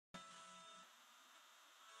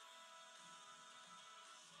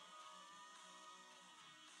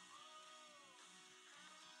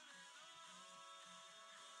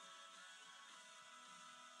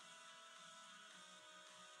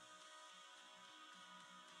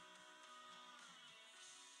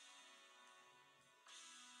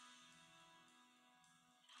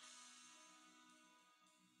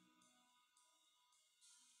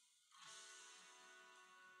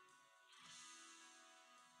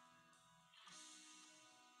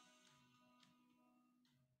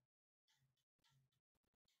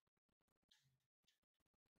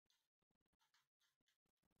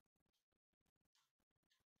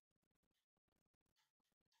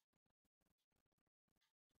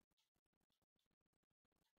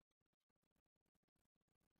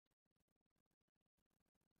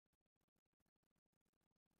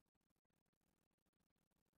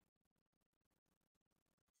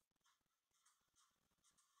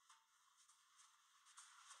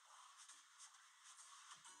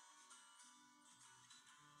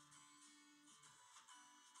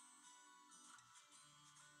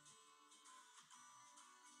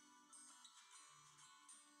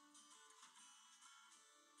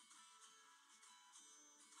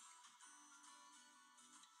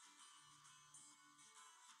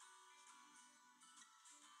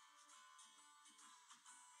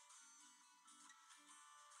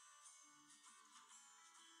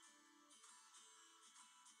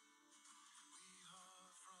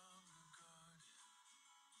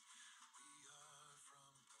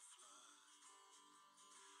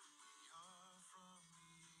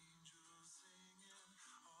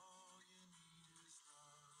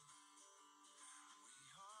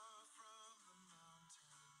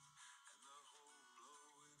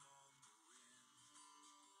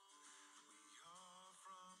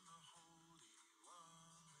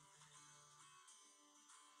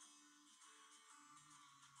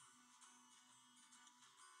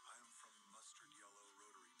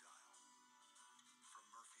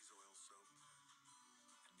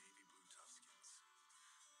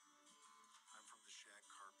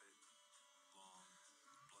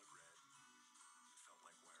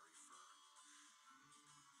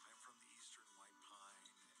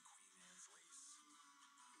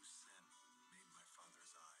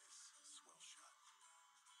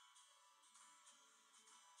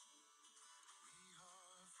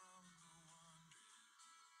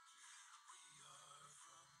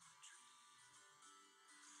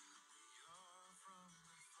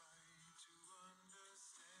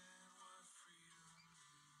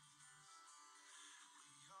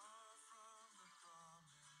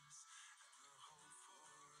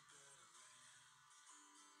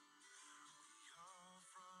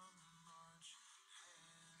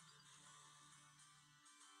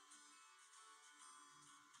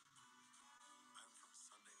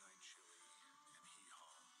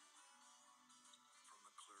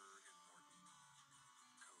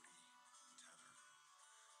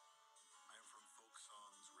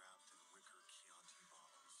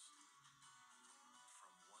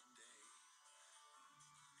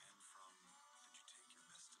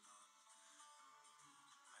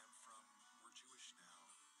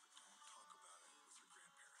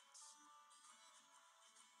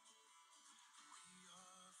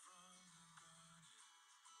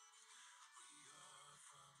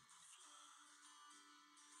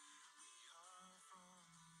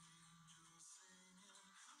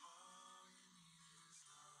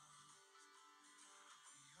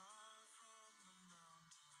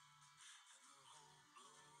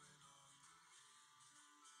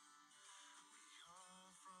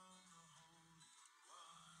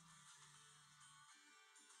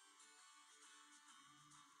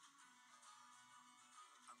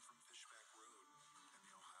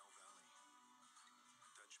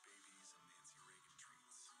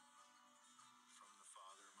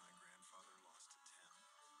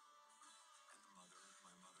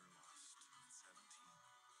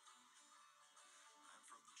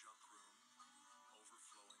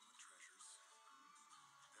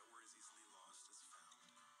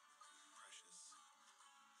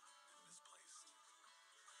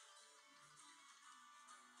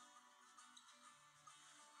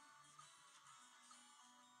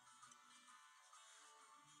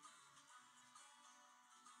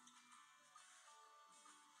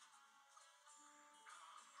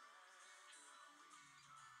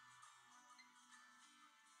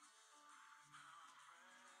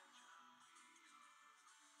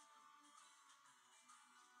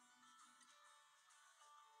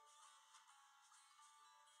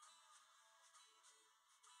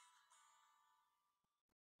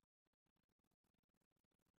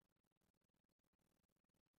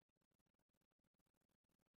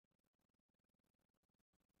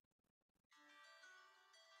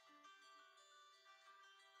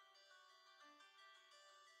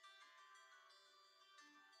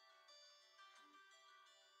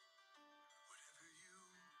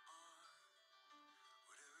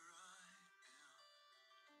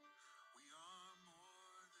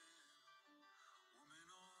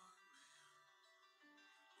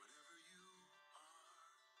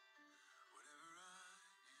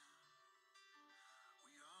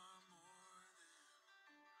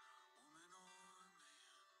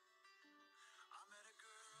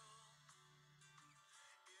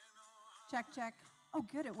Check, check. Oh,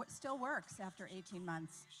 good, it still works after 18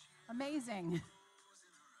 months. Amazing.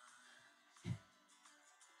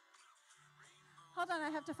 Hold on, I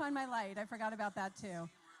have to find my light. I forgot about that too.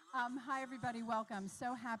 Hi, everybody, welcome.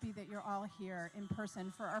 So happy that you're all here in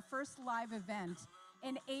person for our first live event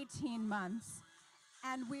in 18 months.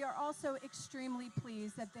 And we are also extremely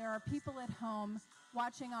pleased that there are people at home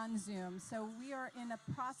watching on Zoom. So we are in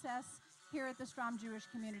a process here at the Stroum Jewish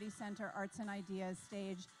Community Center Arts and Ideas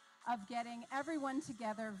stage of getting everyone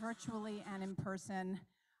together virtually and in person.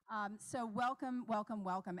 So welcome, welcome,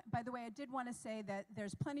 welcome. By the way, I did want to say that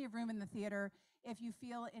there's plenty of room in the theater. If you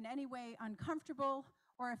feel in any way uncomfortable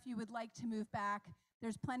or if you would like to move back,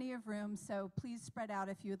 there's plenty of room, so please spread out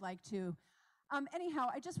if you would like to. Anyhow,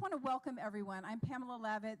 I just want to welcome everyone. I'm Pamela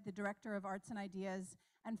Lavitt, the Director of Arts and Ideas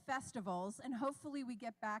and Festivals, and hopefully we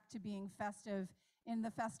get back to being festive in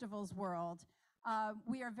the festivals world.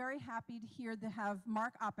 We are very happy to have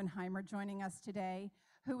Mark Oppenheimer joining us today,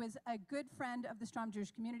 who is a good friend of the Stroum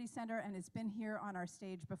Jewish Community Center and has been here on our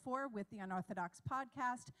stage before with the Unorthodox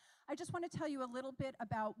Podcast. I just want to tell you a little bit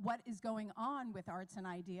about what is going on with Arts and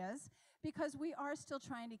Ideas, because we are still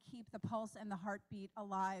trying to keep the pulse and the heartbeat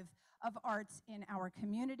alive of arts in our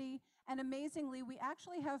community. And amazingly, we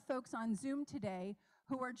actually have folks on Zoom today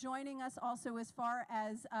who are joining us also as far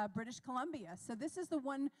as British Columbia. So this is the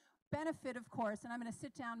one benefit, of course, and I'm going to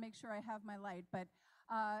sit down, make sure I have my light, but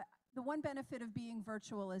the one benefit of being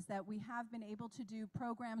virtual is that we have been able to do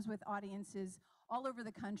programs with audiences all over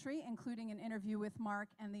the country, including an interview with Mark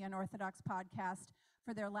and the Unorthodox Podcast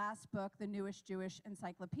for their last book, The Newest Jewish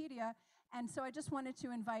Encyclopedia. And so I just wanted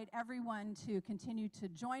to invite everyone to continue to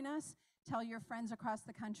join us. Tell your friends across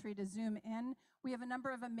the country to Zoom in. We have a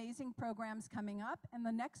number of amazing programs coming up, and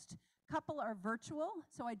the next couple are virtual,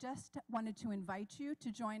 so I just wanted to invite you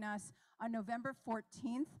to join us on November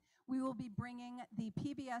 14th. We will be bringing the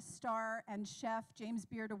PBS star and chef, James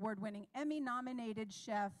Beard Award-winning, Emmy-nominated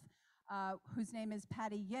chef, whose name is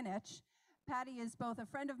Patty Yinich. Patty is both a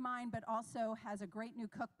friend of mine, but also has a great new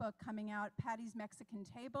cookbook coming out, Patty's Mexican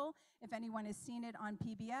Table. If anyone has seen it on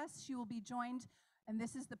PBS, she will be joined, and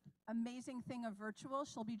this is the amazing thing of virtual,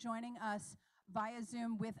 she'll be joining us via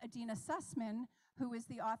Zoom with Adina Sussman, who is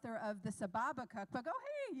the author of the Sababa cookbook. Oh,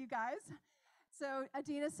 hey, you guys. So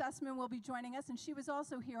Adina Sussman will be joining us, and she was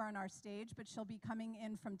also here on our stage, but she'll be coming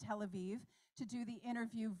in from Tel Aviv to do the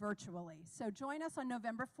interview virtually. So join us on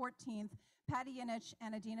November 14th. Patty Yinich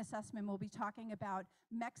and Adina Sussman will be talking about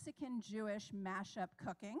Mexican-Jewish mashup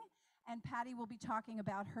cooking, and Patty will be talking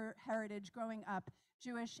about her heritage growing up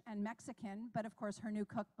Jewish and Mexican, but of course her new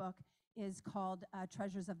cookbook is called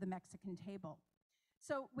Treasures of the Mexican Table.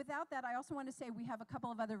 So without that, I also want to say we have a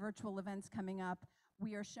couple of other virtual events coming up.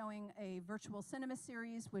 We are showing a virtual cinema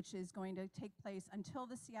series, which is going to take place until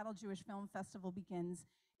the Seattle Jewish Film Festival begins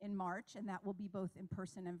in March, and that will be both in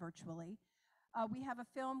person and virtually. We have a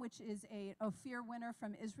film which is an Ophir winner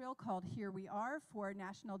from Israel called Here We Are for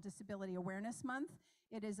National Disability Awareness Month.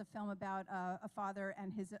 It is a film about a father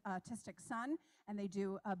and his autistic son, and they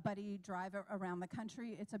do a buddy drive around the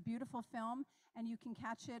country. It's a beautiful film, and you can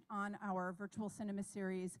catch it on our virtual cinema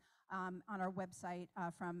series on our website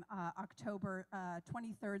from October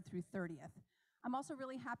 23rd through 30th. I'm also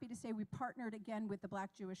really happy to say we partnered again with the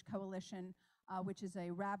Black Jewish Coalition, which is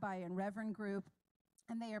a rabbi and reverend group,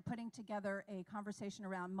 and they are putting together a conversation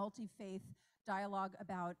around multi-faith dialogue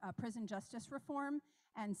about prison justice reform.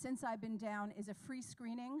 And Since I've Been Down is a free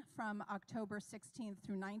screening from October 16th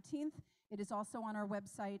through 19th. It is also on our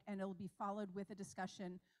website, and it'll be followed with a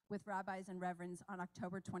discussion with rabbis and reverends on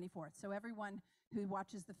October 24th. So everyone who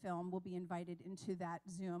watches the film will be invited into that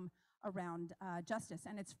Zoom around justice.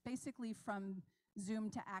 And it's basically from Zoom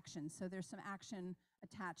to action. So there's some action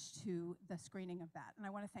attached to the screening of that. And I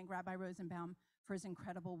want to thank Rabbi Rosenbaum for his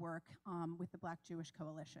incredible work with the Black Jewish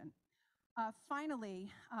Coalition.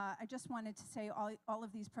 Finally, I just wanted to say all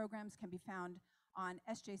of these programs can be found on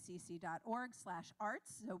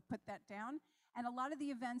sjcc.org/arts, so put that down. And a lot of the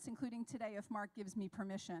events, including today, if Mark gives me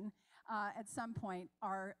permission, at some point,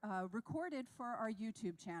 are recorded for our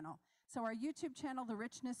YouTube channel. So our YouTube channel, The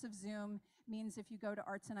Richness of Zoom, means if you go to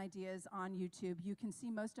Arts and Ideas on YouTube, you can see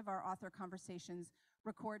most of our author conversations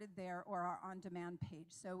recorded there or our on-demand page.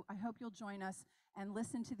 So I hope you'll join us and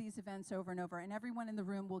listen to these events over and over. And everyone in the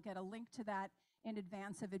room will get a link to that in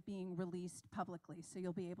advance of it being released publicly, so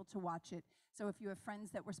you'll be able to watch it. So if you have friends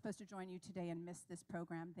that were supposed to join you today and missed this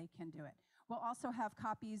program, they can do it. We'll also have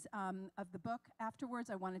copies of the book afterwards.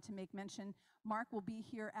 I wanted to make mention, Mark will be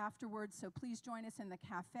here afterwards, so please join us in the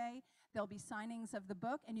cafe. There'll be signings of the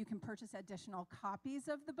book, and you can purchase additional copies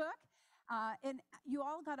of the book. And you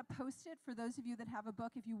all got a Post-it for those of you that have a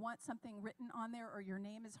book. If you want something written on there or your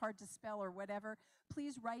name is hard to spell or whatever,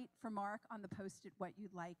 please write for Mark on the Post-it what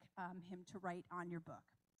you'd like him to write on your book.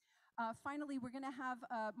 Finally, we're going to have,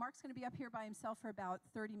 Mark's going to be up here by himself for about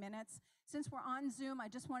 30 minutes. Since we're on Zoom, I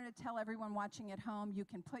just wanted to tell everyone watching at home, you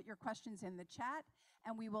can put your questions in the chat,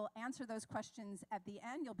 and we will answer those questions at the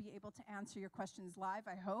end. You'll be able to answer your questions live,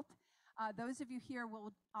 I hope. Those of you here,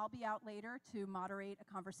 I'll be out later to moderate a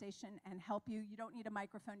conversation and help you. You don't need a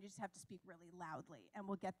microphone, you just have to speak really loudly, and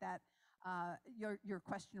we'll get that your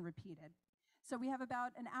question repeated. So we have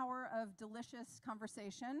about an hour of delicious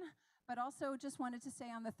conversation, but also just wanted to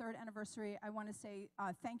say on the 3rd anniversary, I want to say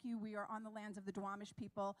thank you. We are on the lands of the Duwamish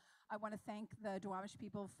people. I want to thank the Duwamish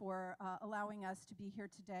people for allowing us to be here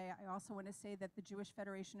today. I also want to say that the Jewish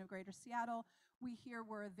Federation of Greater Seattle, we here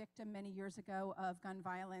were a victim many years ago of gun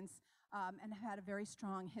violence and have had a very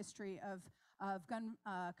strong history of gun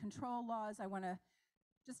control laws. I want to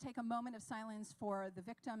just take a moment of silence for the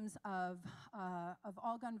victims of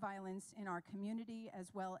all gun violence in our community, as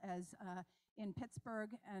well as in Pittsburgh,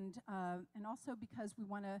 and also because we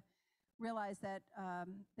want to realize that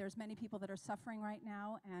there's many people that are suffering right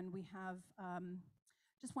now, and we have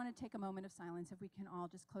just want to take a moment of silence. If we can all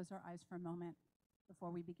just close our eyes for a moment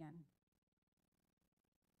before we begin.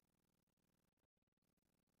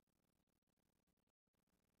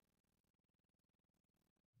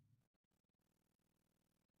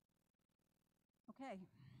 Okay.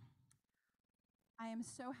 I am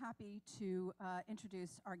so happy to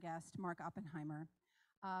introduce our guest, Mark Oppenheimer.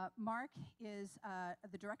 Mark is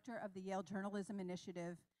the director of the Yale Journalism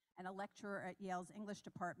Initiative and a lecturer at Yale's English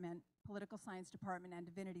Department, Political Science Department, and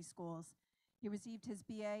Divinity Schools. He received his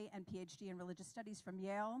BA and PhD in Religious Studies from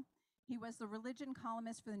Yale. He was the religion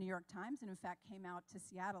columnist for the New York Times, and in fact came out to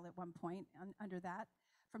Seattle at one point under that,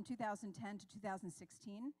 from 2010 to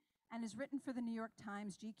 2016, and has written for the New York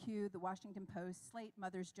Times, GQ, the Washington Post, Slate,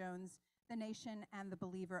 Mothers Jones, The Nation, and The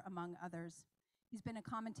Believer, among others. He's been a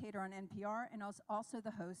commentator on NPR and also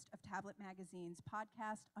the host of Tablet Magazine's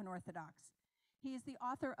podcast, Unorthodox. He is the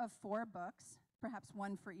author of 4 books, perhaps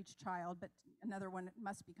one for each child, but another one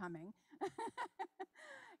must be coming,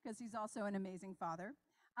 because he's also an amazing father,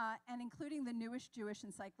 and including the newest Jewish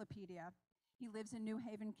encyclopedia. He lives in New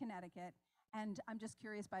Haven, Connecticut, and I'm just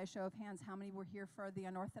curious, by a show of hands, how many were here for the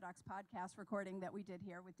Unorthodox podcast recording that we did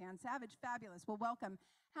here with Dan Savage? Fabulous. Well, welcome.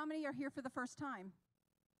 How many are here for the first time?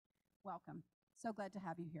 Welcome. So glad to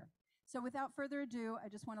have you here. So without further ado, I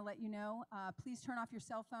just want to let you know, please turn off your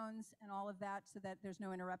cell phones and all of that so that there's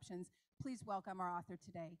no interruptions. Please welcome our author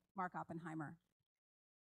today, Mark Oppenheimer.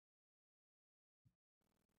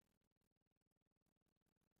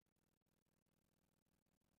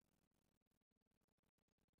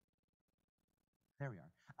 There we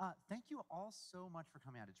are. Thank you all so much for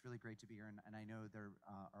coming out. It's really great to be here, and I know there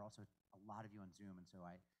are also a lot of you on Zoom, and so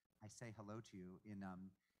I say hello to you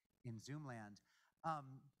in Zoom land.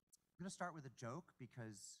 I'm going to start with a joke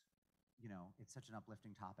because, you know, it's such an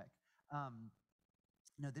uplifting topic.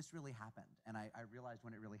 No, this really happened, and I realized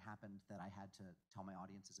when it really happened that I had to tell my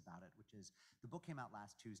audiences about it, which is the book came out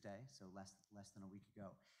last Tuesday, so less than a week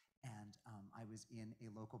ago. And I was in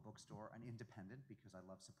a local bookstore, an independent, because I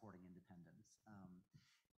love supporting independents.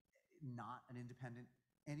 Not an independent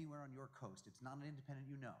anywhere on your coast. It's not an independent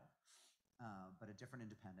you know, but a different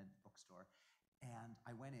independent bookstore. And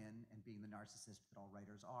I went in, and being the narcissist that all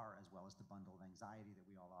writers are, as well as the bundle of anxiety that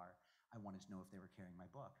we all are, I wanted to know if they were carrying my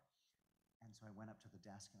book. And so I went up to the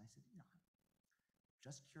desk, and I said, you know,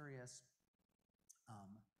 just curious,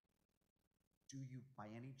 do you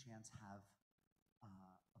by any chance have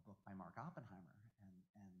a book by Mark Oppenheimer,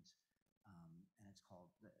 and it's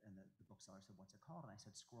called, and the bookseller said, what's it called? And I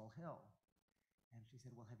said, Squirrel Hill. And she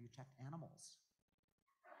said, well, have you checked animals?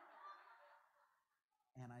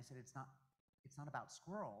 And I said, it's not about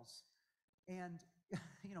squirrels. And,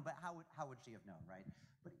 you know, but how would she have known, right?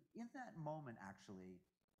 But in that moment, actually,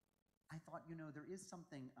 I thought, you know, there's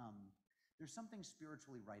something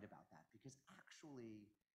spiritually right about that, because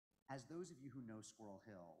actually, as those of you who know Squirrel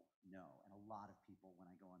Hill know, and a lot of people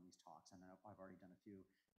when I go on these talks, and I've already done a few,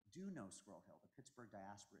 do know Squirrel Hill. The Pittsburgh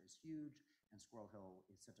diaspora is huge, and Squirrel Hill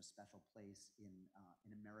is such a special place in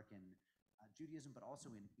American Judaism, but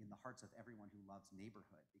also in the hearts of everyone who loves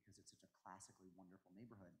neighborhood, because it's such a classically wonderful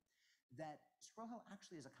neighborhood, that Squirrel Hill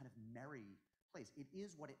actually is a kind of merry place. It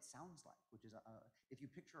is what it sounds like, which is, if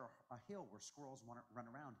you picture a hill where squirrels run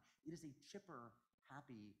around, it is a chipper,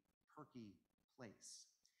 happy, perky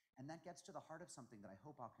place. And that gets to the heart of something that I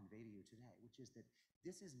hope I'll convey to you today, which is that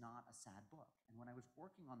this is not a sad book. And when I was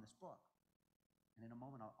working on this book, and in a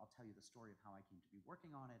moment I'll tell you the story of how I came to be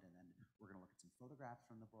working on it, and then we're going to look at some photographs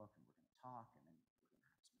from the book, and we're going to talk, and then we're going to have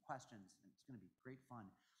some questions, and it's going to be great fun.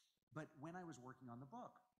 But when I was working on the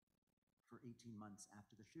book for 18 months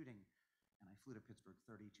after the shooting, and I flew to Pittsburgh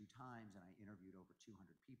 32 times, and I interviewed over 200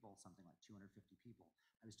 people, something like 250 people,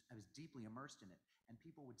 I was deeply immersed in it. And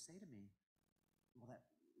people would say to me, well,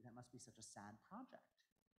 that must be such a sad project.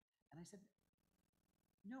 And I said,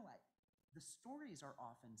 no, the stories are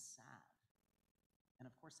often sad. And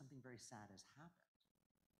of course, something very sad has happened.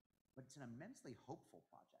 But it's an immensely hopeful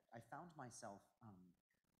project. I found myself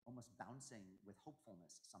almost bouncing with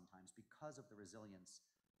hopefulness sometimes because of the resilience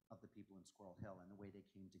of the people in Squirrel Hill and the way they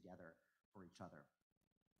came together for each other.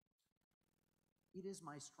 It is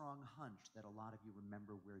my strong hunch that a lot of you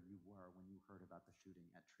remember where you were when you heard about the shooting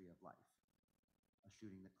at Tree of Life, a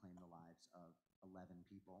shooting that claimed the lives of 11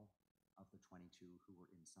 people of the 22 who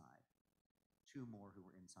were inside. 2 more who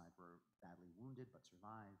were inside were badly wounded but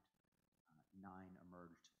survived. 9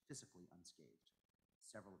 emerged physically unscathed.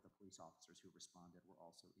 Several of the police officers who responded were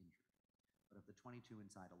also injured. But of the 22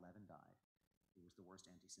 inside, 11 died. It was the worst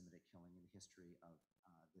anti-Semitic killing in the history of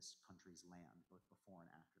this country's land, both before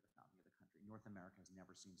and after the founding of the country. North America has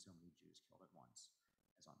never seen so many Jews killed at once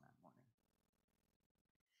as on that morning.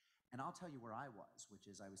 And I'll tell you where I was, which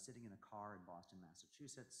is I was sitting in a car in Boston,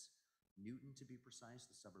 Massachusetts, Newton to be precise,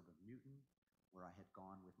 the suburb of Newton, where I had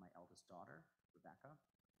gone with my eldest daughter, Rebecca,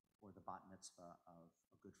 for the bat mitzvah of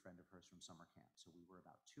a good friend of hers from summer camp. So we were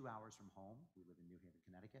about 2 hours from home. We live in New Haven,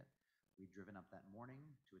 Connecticut. We'd driven up that morning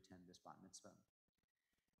to attend this bat mitzvah.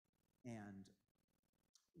 And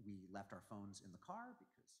we left our phones in the car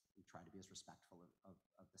because we tried to be as respectful of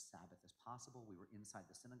the Sabbath as possible. We were inside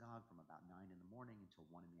the synagogue from about 9 in the morning until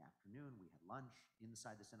 1 in the afternoon. We had lunch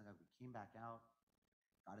inside the synagogue. We came back out,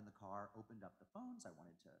 got in the car, opened up the phones. I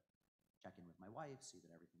wanted to check in with my wife, see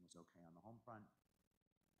that everything was okay on the home front.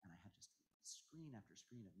 And I had just screen after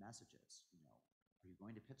screen of messages, are you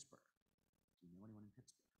going to Pittsburgh? Do you know anyone in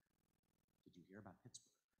Pittsburgh? Did you hear about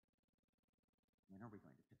Pittsburgh? When are we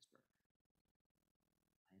going to Pittsburgh?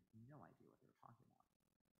 I had no idea what they were talking about.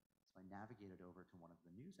 So I navigated over to one of the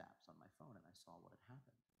news apps on my phone, and I saw what had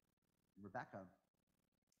happened. And Rebecca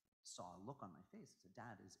saw a look on my face and said,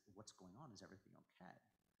 Dad, what's going on? Is everything okay?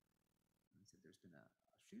 And I said, there's been a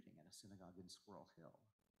shooting at a synagogue in Squirrel Hill.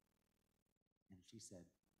 And she said,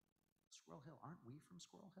 Squirrel Hill, aren't we from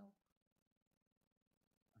Squirrel Hill?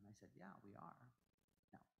 And I said, yeah, we are.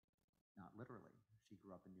 No, not literally. She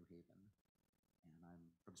grew up in New Haven, and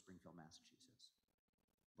I'm from Springfield, Massachusetts.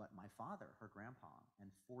 But my father, her grandpa,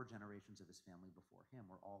 and 4 generations of his family before him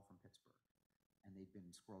were all from Pittsburgh. And they'd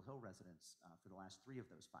been Squirrel Hill residents for the last 3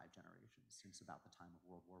 of those 5 generations since about the time of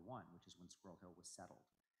World War I, which is when Squirrel Hill was settled.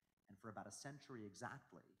 And for about a century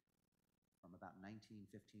exactly, from about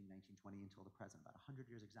 1915, 1920 until the present, about 100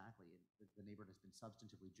 years exactly, the neighborhood has been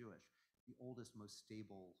substantively Jewish, the oldest, most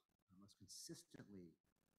stable, most consistently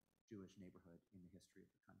Jewish neighborhood in the history of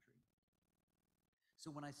the country. So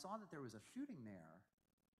when I saw that there was a shooting there,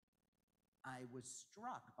 I was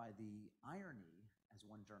struck by the irony, as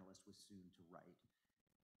one journalist was soon to write,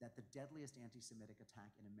 that the deadliest anti-Semitic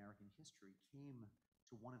attack in American history came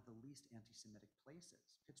to one of the least anti-Semitic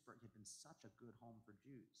places. Pittsburgh had been such a good home for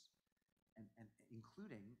Jews, and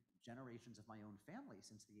including generations of my own family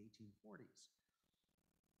since the 1840s.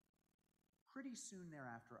 Pretty soon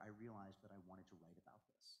thereafter, I realized that I wanted to write about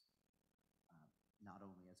this, not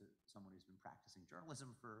only as someone who's been practicing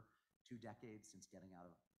journalism for 2 decades since getting out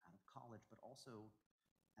of college, but also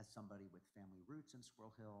as somebody with family roots in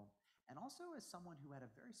Squirrel Hill, and also as someone who had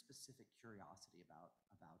a very specific curiosity about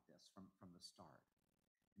this from the start.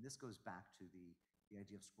 And this goes back to the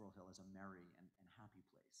idea of Squirrel Hill as a merry and happy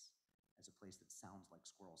place, as a place that sounds like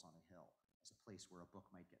squirrels on a hill, as a place where a book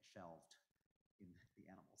might get shelved in the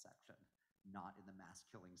animal section, not in the mass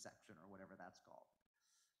killing section or whatever that's called.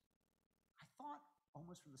 I thought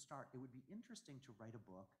almost from the start it would be interesting to write a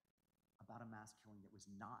book about a mass killing that was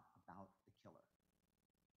not about the killer.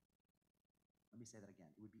 Let me say that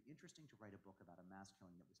again. It would be interesting to write a book about a mass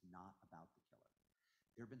killing that was not about the killer.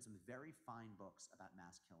 There have been some very fine books about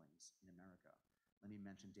mass killings in America. Let me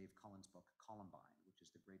mention Dave Cullen's book, Columbine, which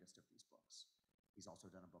is the greatest of these books. He's also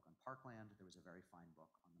done a book on Parkland. There was a very fine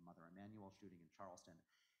book on the Mother Emanuel shooting in Charleston.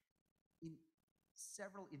 In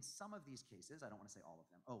some of these cases, I don't want to say all of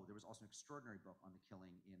them. Oh, there was also an extraordinary book on the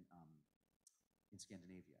killing in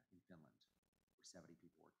Scandinavia, in Finland, where 70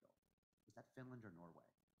 people were killed. Was that Finland or Norway?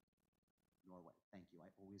 Norway, thank you.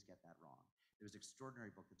 I always get that wrong. There's an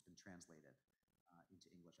extraordinary book that's been translated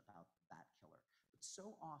into English about that killer. But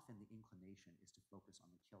so often the inclination is to focus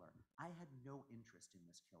on the killer. I had no interest in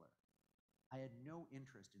this killer. I had no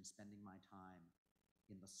interest in spending my time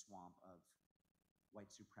in the swamp of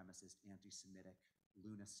white supremacist, anti-Semitic,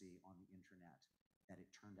 lunacy on the internet that it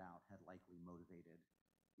turned out had likely motivated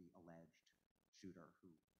the alleged shooter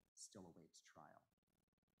who still awaits trial.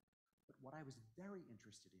 But what I was very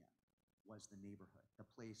interested in was the neighborhood, the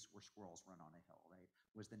place where squirrels run on a hill, right?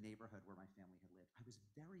 Was the neighborhood where my family had lived. I was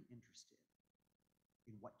very interested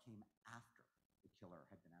in what came after the killer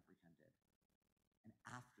had been apprehended and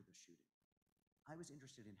after the shooting. I was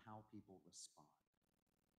interested in how people respond,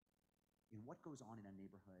 in what goes on in a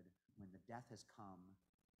neighborhood when the death has come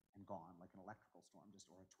and gone, like an electrical storm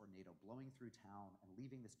or a tornado blowing through town and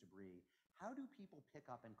leaving this debris. How do people pick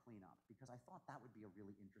up and clean up? Because I thought that would be a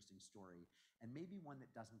really interesting story and maybe one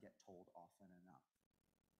that doesn't get told often enough.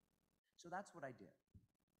 So that's what I did.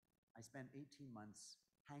 I spent 18 months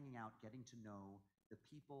hanging out, getting to know the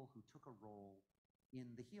people who took a role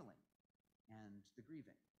in the healing and the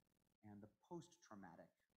grieving and the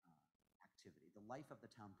post-traumatic activity, the life of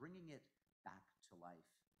the town, bringing it back to life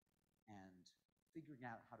and figuring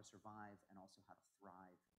out how to survive and also how to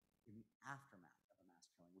thrive in the aftermath of a mass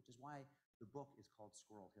killing, which is why the book is called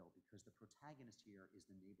Squirrel Hill, because the protagonist here is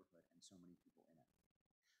the neighborhood and so many people in it.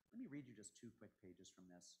 Let me read you just 2 quick pages from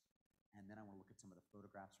this, and then I want to look at some of the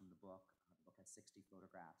photographs from the book. The book has 60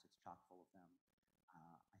 photographs. It's chock full of them.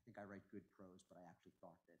 I think I write good prose, but I actually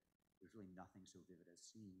thought that there's really nothing so vivid as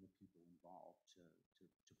seeing the people involved to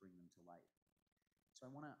bring them to life. So I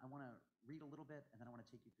want to read a little bit, and then I want to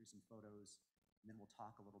take you through some photos, and then we'll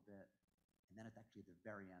talk a little bit, and then at the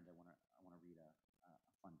very end, I want to read a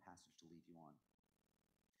fun passage to lead you on.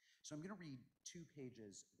 So I'm going to read 2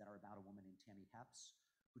 pages that are about a woman named Tammy Hepps,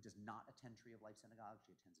 who does not attend Tree of Life Synagogue.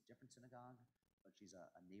 She attends a different synagogue, but she's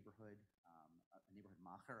a neighborhood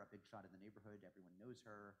macher, a big shot in the neighborhood. Everyone knows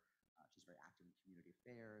her. She's very active in community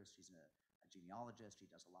affairs. She's a genealogist. She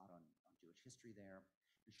does a lot on Jewish history there.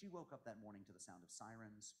 And she woke up that morning to the sound of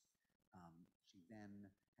sirens. She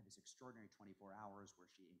then had this extraordinary 24 hours where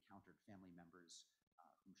she encountered family members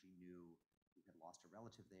whom she knew who had lost a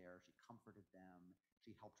relative there. She comforted them.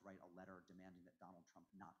 She helped write a letter demanding that Donald Trump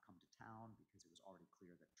not come to town because it was already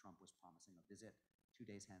clear that Trump was promising a visit. 2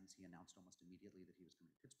 days hence, he announced almost immediately that he was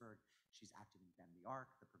coming to Pittsburgh. She's active in Bend the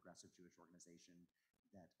Ark, the progressive Jewish organization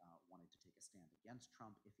that wanted to take a stand against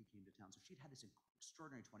Trump if he came to town. So she'd had this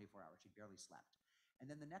extraordinary 24 hours. She'd barely slept.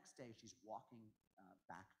 And then the next day, she's walking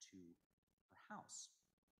back to her house.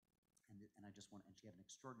 And she had an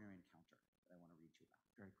extraordinary encounter that I want to read to you about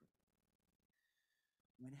very quickly.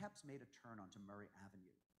 When Hepps made a turn onto Murray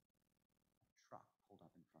Avenue, a truck pulled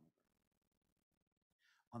up in front of her.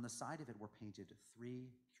 On the side of it were painted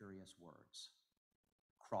 3 curious words: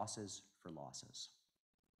 crosses for losses.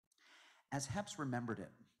 As Hepps remembered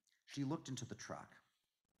it, she looked into the truck,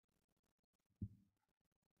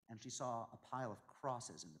 and she saw a pile of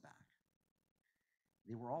crosses in the back.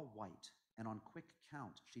 They were all white, and on quick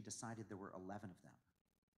count, she decided there were 11 of them.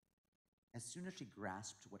 As soon as she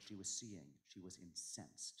grasped what she was seeing, she was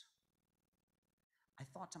incensed. I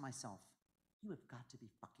thought to myself, you have got to be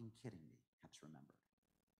fucking kidding me, Hepps remembered.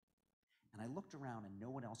 And I looked around and no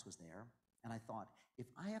one else was there, and I thought, if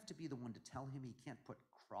I have to be the one to tell him he can't put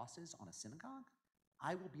crosses on a synagogue,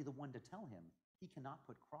 I will be the one to tell him he cannot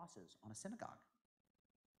put crosses on a synagogue.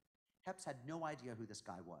 Hepps had no idea who this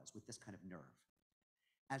guy was with this kind of nerve.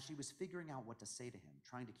 As she was figuring out what to say to him,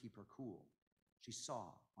 trying to keep her cool, she saw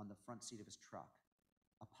on the front seat of his truck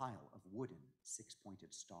a pile of wooden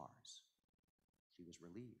 6-pointed stars. She was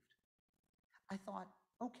relieved. I thought,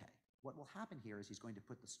 okay, what will happen here is he's going to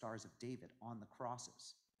put the stars of David on the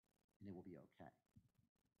crosses, and it will be okay.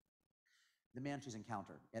 The man she's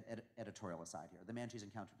encountered, editorial aside here, the man she's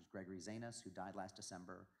encountered is Gregory Zanis, who died last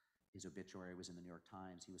December. His obituary was in the New York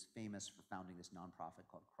Times. He was famous for founding this nonprofit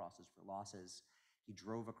called Crosses for Losses. He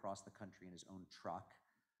drove across the country in his own truck,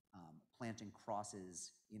 planting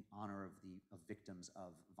crosses in honor of victims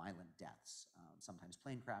of violent deaths, sometimes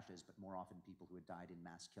plane crashes, but more often people who had died in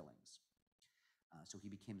mass killings. So he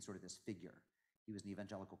became sort of this figure. He was an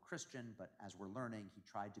evangelical Christian, but as we're learning, he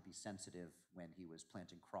tried to be sensitive when he was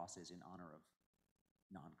planting crosses in honor of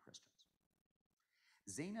non-Christians.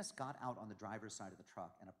 Zanis got out on the driver's side of the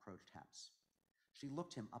truck and approached Hepps. She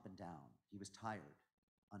looked him up and down. He was tired,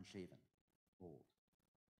 unshaven, old.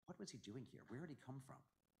 What was he doing here? Where had he come from?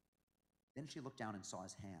 Then she looked down and saw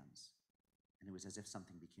his hands, and it was as if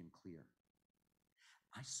something became clear.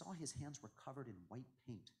 I saw his hands were covered in white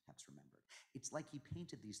paint, Hepps remembered. It's like he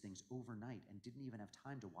painted these things overnight and didn't even have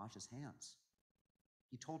time to wash his hands.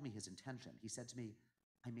 He told me his intention. He said to me,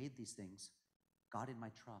 I made these things, got in my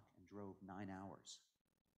truck, and drove 9 hours.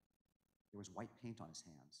 There was white paint on his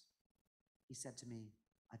hands. He said to me,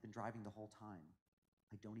 I've been driving the whole time.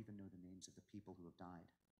 I don't even know the names of the people who have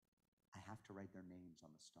died. I have to write their names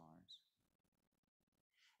on the stars.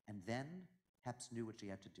 And then Heps knew what she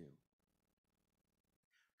had to do.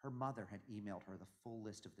 Her mother had emailed her the full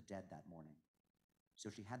list of the dead that morning, so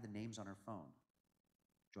she had the names on her phone.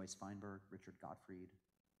 Joyce Feinberg, Richard Gottfried,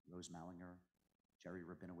 Rose Mallinger, Jerry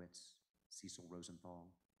Rabinowitz, Cecil Rosenthal,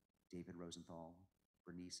 David Rosenthal,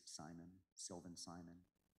 Bernice Simon, Sylvan Simon,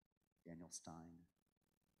 Daniel Stein,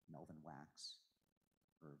 Melvin Wax,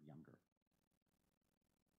 Irv Younger.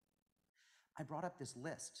 I brought up this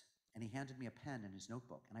list, and he handed me a pen and his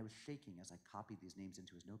notebook, and I was shaking as I copied these names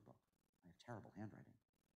into his notebook. I have terrible handwriting.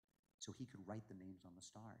 So he could write the names on the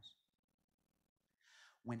stars.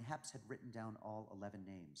 When Heps had written down all 11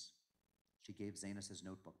 names, she gave Zanis's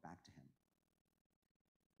notebook back to him.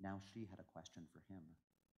 Now she had a question for him.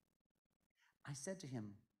 I said to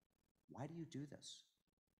him, "Why do you do this?"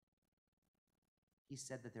 He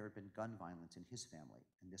said that there had been gun violence in his family,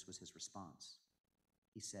 and this was his response.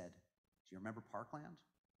 He said, "Do you remember Parkland?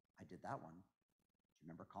 I did that one. Do you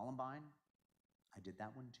remember Columbine? I did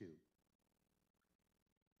that one too."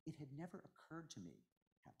 It had never occurred to me,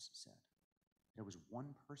 Heps said, there was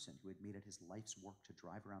one person who had made it his life's work to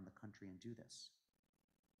drive around the country and do this.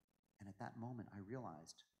 And at that moment, I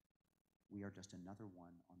realized we are just another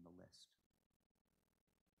one on the list.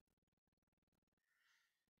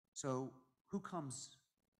 So who comes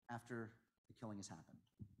after the killing has happened?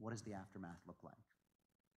 What does the aftermath look like?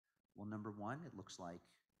 Well, number one, it looks like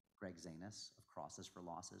Greg Zanis of Crosses for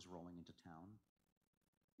Losses rolling into town.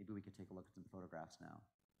 Maybe we could take a look at some photographs now.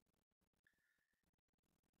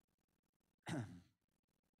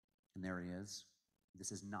 And there he is.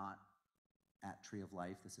 This is not at Tree of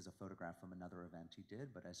Life. This is a photograph from another event he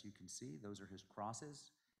did, but as you can see, those are his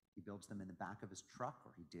crosses. He builds them in the back of his truck,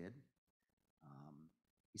 or he did.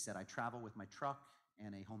 He said, "I travel with my truck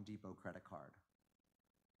and a Home Depot credit card."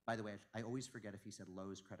 By the way, I always forget if he said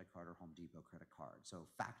Lowe's credit card or Home Depot credit card, so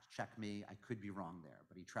fact check me, I could be wrong there,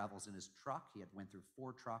 but he travels in his truck. He had went through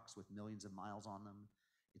 4 trucks with millions of miles on them.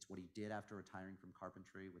 It's what he did after retiring from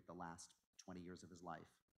carpentry with the last 20 years of his life.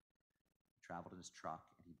 He traveled in his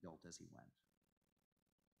truck and he built as he went.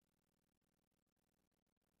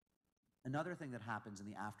 Another thing that happens in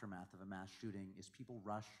the aftermath of a mass shooting is people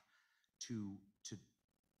rush to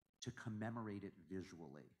commemorate it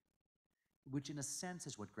visually, which in a sense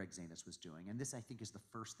is what Greg Zanis was doing. And this, I think, is the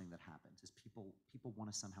first thing that happens, is people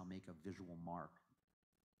want to somehow make a visual mark.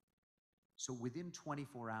 So within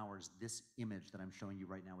 24 hours, this image that I'm showing you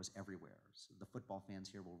right now is everywhere. So the football fans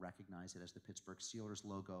here will recognize it as the Pittsburgh Steelers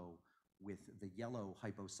logo with the yellow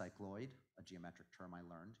hypocycloid, a geometric term I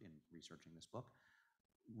learned in researching this book,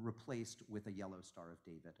 replaced with a yellow Star of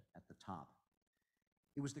David at the top.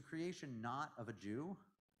 It was the creation not of a Jew,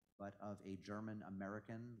 but of a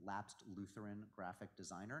German-American lapsed Lutheran graphic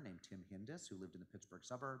designer named Tim Hindis, who lived in the Pittsburgh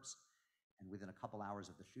suburbs. And within a couple hours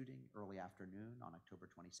of the shooting, early afternoon on October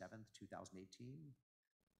 27th, 2018,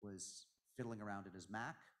 was fiddling around in his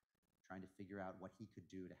Mac, trying to figure out what he could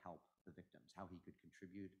do to help the victims, how he could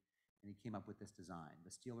contribute. And he came up with this design, the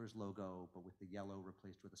Steelers logo, but with the yellow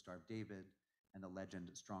replaced with a Star of David and the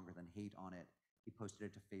legend "Stronger Than Hate" on it. He posted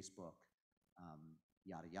it to Facebook,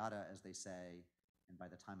 yada yada, as they say. And by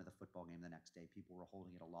the time of the football game the next day, people were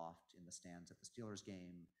holding it aloft in the stands at the Steelers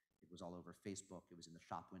game. It was all over Facebook. It was in the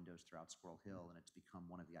shop windows throughout Squirrel Hill, and it's become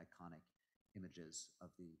one of the iconic images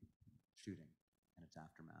of the shooting and its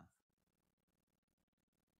aftermath.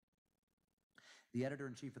 The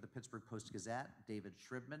editor-in-chief of the Pittsburgh Post-Gazette, David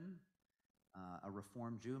Shribman, a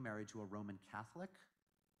Reform Jew married to a Roman Catholic,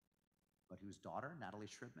 but whose daughter, Natalie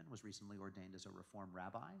Shribman, was recently ordained as a Reform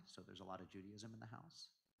rabbi, so there's a lot of Judaism in the house.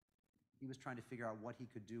 He was trying to figure out what he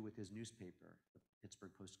could do with his newspaper, the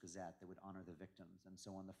Pittsburgh Post-Gazette, that would honor the victims. And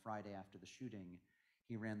so on the Friday after the shooting,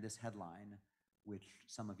 he ran this headline, which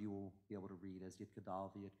some of you will be able to read as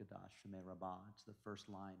Yitkadal v'Yitkadash Shemei Rabbah. It's the first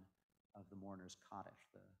line of the mourner's Kaddish,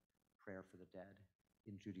 the prayer for the dead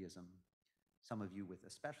in Judaism. Some of you with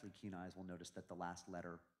especially keen eyes will notice that the last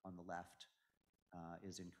letter on the left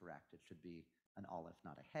is incorrect. It should be an aleph,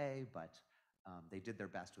 not a hey, but they did their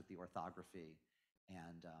best with the orthography.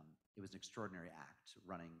 And it was an extraordinary act,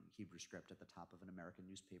 running Hebrew script at the top of an American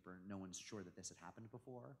newspaper. No one's sure that this had happened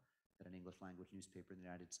before, that an English language newspaper in the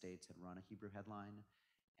United States had run a Hebrew headline.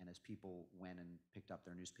 And as people went and picked up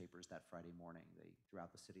their newspapers that Friday morning,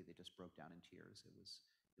 throughout the city, they just broke down in tears. It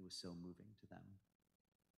was so moving to them.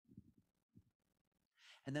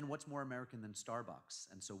 And then what's more American than Starbucks?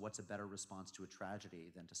 And so what's a better response to a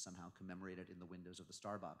tragedy than to somehow commemorate it in the windows of the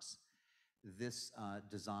Starbucks? This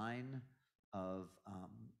design of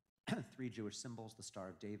 3 Jewish symbols, the Star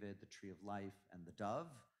of David, the Tree of Life, and the dove.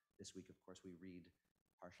 This week, of course, we read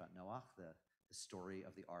Parshat Noach, the story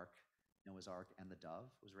of the Ark Noah's Ark and the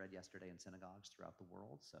dove was read yesterday in synagogues throughout the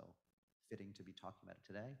world, so fitting to be talking about it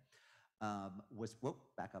today.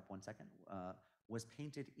 Back up 1 second. Was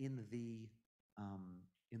painted in the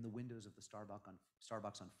windows of the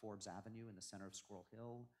Starbucks on Forbes Avenue in the center of Squirrel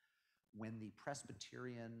Hill. When the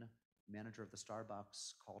Presbyterian manager of the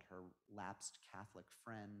Starbucks called her lapsed Catholic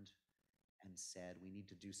friend and said, "We need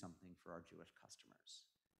to do something for our Jewish customers."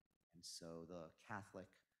 And so the Catholic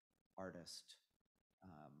artist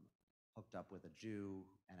hooked up with a Jew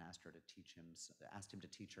and asked him to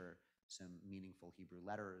teach her some meaningful Hebrew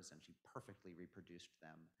letters, and she perfectly reproduced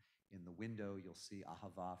them. In the window, you'll see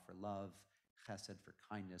Ahava for love, Chesed for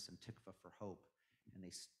kindness, and Tikva for hope. And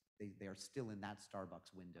they are still in that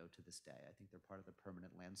Starbucks window to this day. I think they're part of the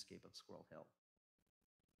permanent landscape of Squirrel Hill.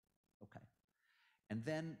 Okay. And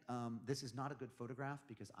then this is not a good photograph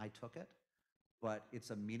because I took it, but it's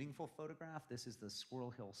a meaningful photograph. This is the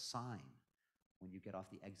Squirrel Hill sign. When you get off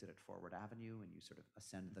the exit at Forward Avenue and you sort of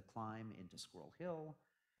ascend the climb into Squirrel Hill,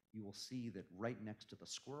 you will see that right next to the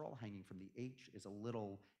squirrel, hanging from the H, is a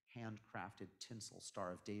little handcrafted tinsel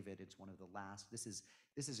Star of David. It's one of the last. This is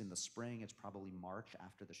in the spring. It's probably March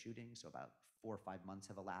after the shooting, so about 4 or 5 months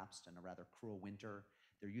have elapsed in a rather cruel winter.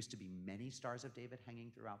 There used to be many Stars of David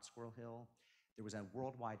hanging throughout Squirrel Hill. There was a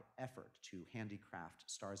worldwide effort to handicraft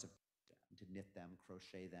Stars of David, to knit them,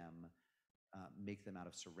 crochet them, make them out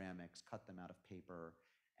of ceramics, cut them out of paper,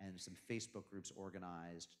 and some Facebook groups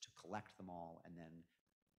organized to collect them all and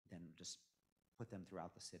then just put them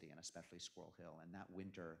throughout the city, and especially Squirrel Hill. And that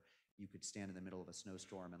winter, you could stand in the middle of a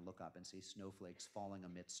snowstorm and look up and see snowflakes falling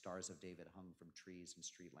amidst Stars of David hung from trees and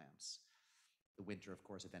street lamps. The winter, of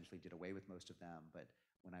course, eventually did away with most of them, but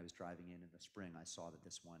when I was driving in the spring, I saw that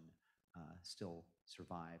this one still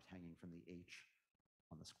survived, hanging from the H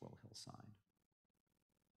on the Squirrel Hill sign.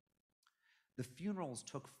 The funerals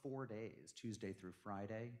took 4 days, Tuesday through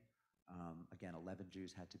Friday. Again, 11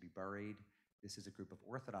 Jews had to be buried. This is a group of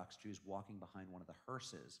Orthodox Jews walking behind one of the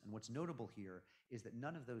hearses. And what's notable here is that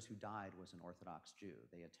none of those who died was an Orthodox Jew.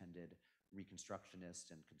 They attended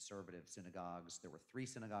Reconstructionist and conservative synagogues. There were 3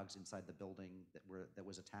 synagogues inside the building that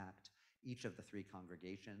was attacked. Each of the 3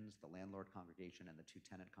 congregations, the landlord congregation and the 2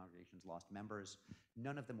 tenant congregations, lost members,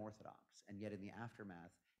 none of them Orthodox. And yet in the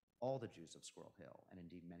aftermath, all the Jews of Squirrel Hill, and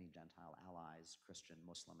indeed many Gentile allies, Christian,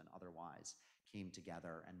 Muslim, and otherwise, came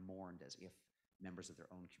together and mourned as if members of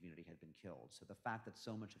their own community had been killed. So the fact that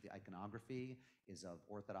so much of the iconography is of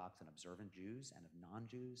Orthodox and observant Jews and of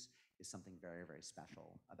non-Jews is something very, very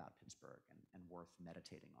special about Pittsburgh and worth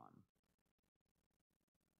meditating on.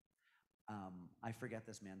 I forget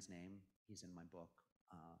this man's name. He's in my book.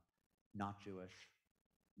 Not Jewish,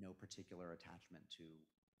 no particular attachment to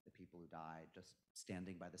the people who died, just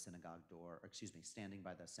standing by the standing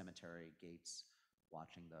by the cemetery gates,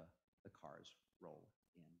 watching the cars roll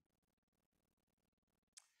in.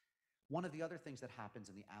 One of the other things that happens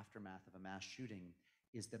in the aftermath of a mass shooting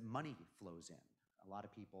is that money flows in. A lot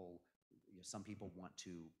of people, some people want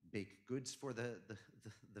to bake goods for the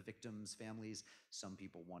victims' families. Some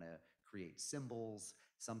people want to create symbols.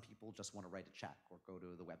 Some people just want to write a check or go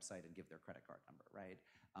to the website and give their credit card number, right?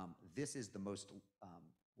 This is the most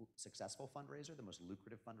successful fundraiser, the most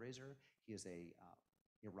lucrative fundraiser. He is a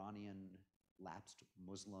Iranian lapsed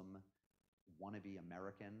Muslim wannabe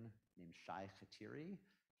American named Shai Khatiri.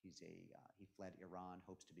 He fled Iran,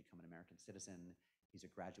 hopes to become an American citizen. He's a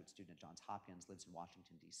graduate student at Johns Hopkins, lives in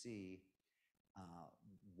Washington, D.C.,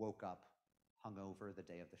 woke up hungover the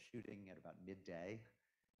day of the shooting at about midday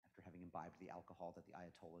after having imbibed the alcohol that the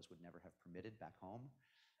Ayatollahs would never have permitted back home.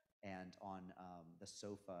 And on the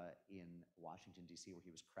sofa in Washington, D.C., where he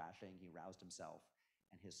was crashing, he roused himself,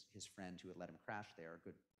 and his friend who had let him crash there, a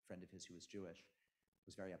good friend of his who was Jewish,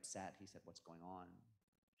 was very upset. He said, "What's going on?"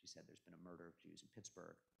 She said, "There's been a murder of Jews in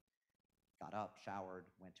Pittsburgh." Got up, showered,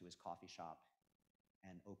 went to his coffee shop,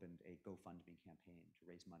 and opened a GoFundMe campaign to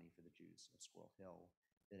raise money for the Jews of Squirrel Hill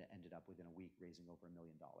that ended up within a week raising over $1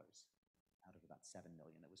 million out of about $7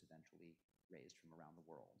 million that was eventually raised from around the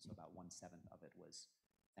world. So about 1/7 of it was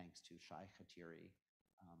thanks to Shai Khatiri,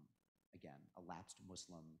 again, a lapsed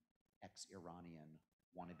Muslim, ex-Iranian,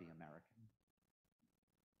 wannabe American.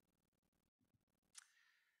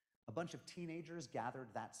 A bunch of teenagers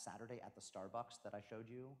gathered that Saturday at the Starbucks that I showed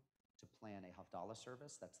you to plan a Havdalah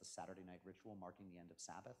service. That's the Saturday night ritual marking the end of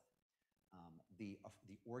Sabbath. The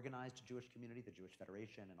organized Jewish community, the Jewish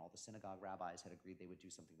Federation, and all the synagogue rabbis had agreed they would do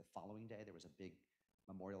something the following day. There was a big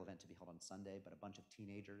memorial event to be held on Sunday, but a bunch of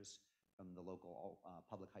teenagers from the local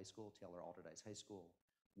public high school, Taylor Alderdice High School,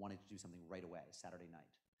 wanted to do something right away, Saturday night.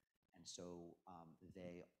 And so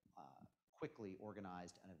they quickly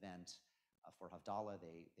organized an event for Havdalah.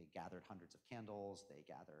 They gathered hundreds of candles.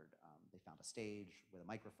 They found a stage with a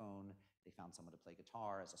microphone. They found someone to play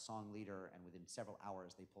guitar as a song leader. And within several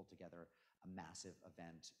hours, they pulled together a massive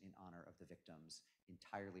event in honor of the victims,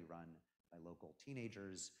 entirely run by local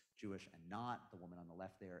teenagers, Jewish and not. The woman on the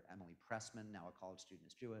left there, Emily Pressman, now a college student,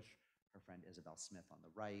 is Jewish. Her friend Isabel Smith on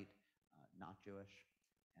the right, not Jewish.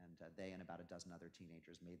 And they and about a dozen other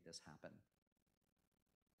teenagers made this happen.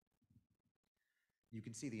 You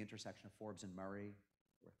can see the intersection of Forbes and Murray.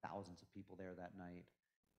 There were thousands of people there that night.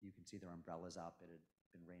 You can see their umbrellas up. It had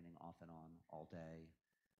been raining off and on all day.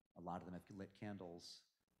 A lot of them have lit candles.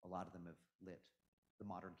 A lot of them have lit the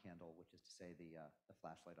modern candle, which is to say the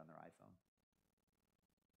flashlight on their iPhone.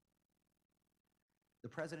 The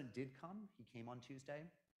president did come. He came on Tuesday,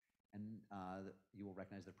 and you will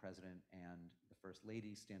recognize the president and the first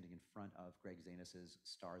lady standing in front of Greg Zanis's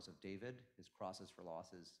Stars of David, his crosses for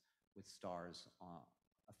losses with stars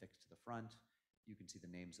affixed to the front. You can see the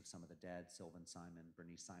names of some of the dead: Sylvan Simon,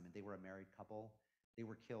 Bernice Simon. They were a married couple. They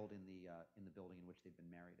were killed in the building in which they'd been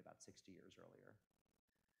married about 60 years earlier.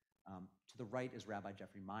 To the right is Rabbi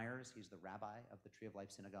Jeffrey Myers. He's the rabbi of the Tree of Life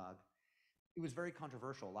Synagogue. It was very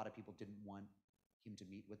controversial. A lot of people didn't want him to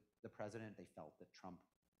meet with the president. They felt that Trump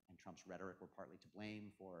and Trump's rhetoric were partly to blame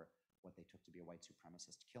for what they took to be a white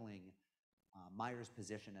supremacist killing. Myers'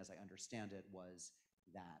 position, as I understand it, was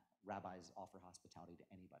that rabbis offer hospitality to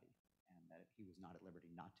anybody, and that he was not at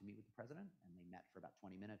liberty not to meet with the president. And they met for about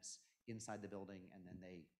 20 minutes inside the building, and then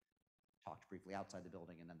they talked briefly outside the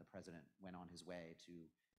building, and then the president went on his way to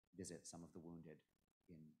visit some of the wounded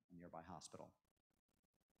in a nearby hospital.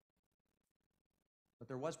 But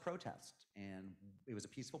there was protest, and it was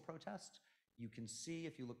a peaceful protest. You can see,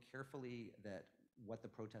 if you look carefully, that what the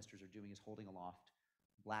protesters are doing is holding aloft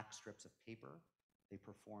black strips of paper. They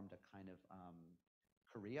performed a kind of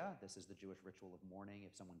Kriya. This is the Jewish ritual of mourning.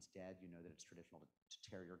 If someone's dead, you know that it's traditional to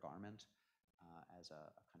tear your garment as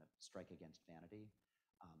a kind of strike against vanity.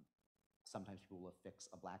 Sometimes people will affix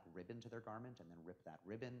a black ribbon to their garment and then rip that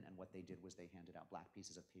ribbon. And what they did was they handed out black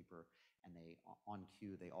pieces of paper, and they, on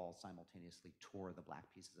cue, they all simultaneously tore the black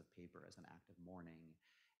pieces of paper as an act of mourning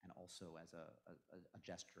and also as a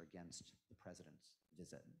gesture against the president's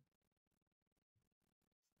visit.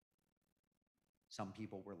 Some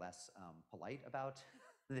people were less polite about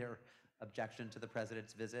their objection to the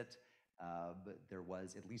president's visit, but there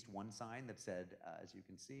was at least one sign that said, as you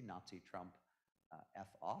can see, Nazi Trump, F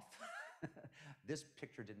off. This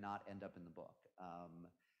picture did not end up in the book.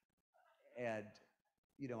 And,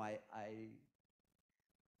 you know,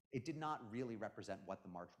 it did not really represent what the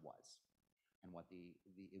march was, and what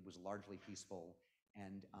it was largely peaceful.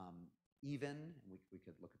 And even, we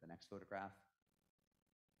could look at the next photograph,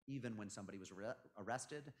 even when somebody was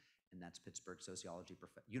arrested, and that's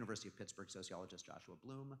University of Pittsburgh sociologist Joshua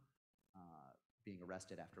Bloom, being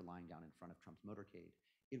arrested after lying down in front of Trump's motorcade,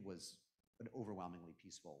 it was an overwhelmingly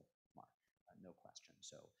peaceful march, no question.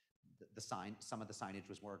 So some of the signage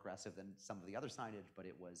was more aggressive than some of the other signage, but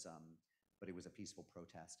it was a peaceful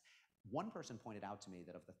protest. One person pointed out to me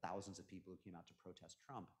that of the thousands of people who came out to protest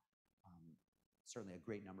Trump, certainly a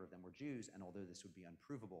great number of them were Jews, and although this would be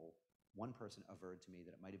unprovable, one person averred to me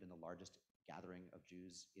that it might have been the largest gathering of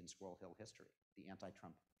Jews in Squirrel Hill history, the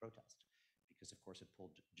anti-Trump protest, because of course it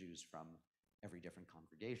pulled Jews from every different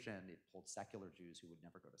congregation. It pulled secular Jews who would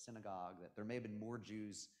never go to synagogue. That there may have been more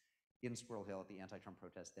Jews in Squirrel Hill at the anti-Trump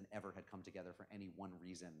protest than ever had come together for any one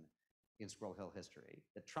reason in Squirrel Hill history.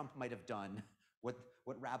 That Trump might have done what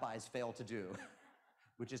rabbis fail to do,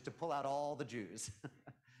 which is to pull out all the Jews.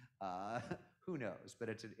 Who knows? But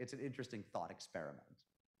it's an interesting thought experiment.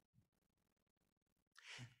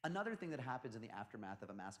 Another thing that happens in the aftermath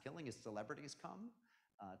of a mass killing is celebrities come.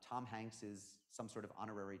 Tom Hanks is some sort of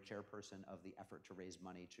honorary chairperson of the effort to raise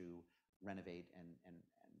money to renovate and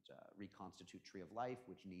reconstitute Tree of Life,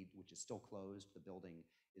 which is still closed. The building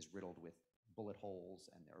is riddled with bullet holes,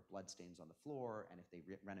 and there are bloodstains on the floor, and if they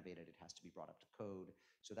renovate it, it has to be brought up to code.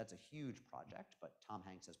 So that's a huge project, but Tom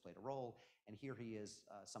Hanks has played a role, and here he is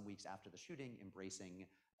some weeks after the shooting, embracing,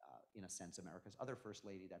 in a sense, America's other First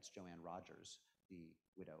Lady. That's Joanne Rogers, the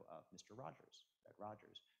widow of Mr. Rogers, Fred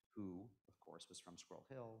Rogers, who, of course, was from Squirrel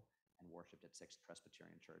Hill and worshipped at 6th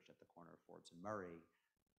Presbyterian Church at the corner of Forbes and Murray,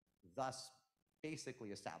 thus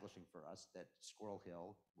basically establishing for us that Squirrel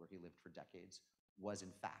Hill, where he lived for decades, was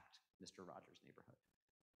in fact Mr. Rogers' neighborhood,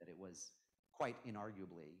 that it was quite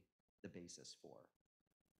inarguably the basis for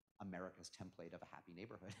America's template of a happy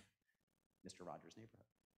neighborhood, Mr. Rogers' neighborhood.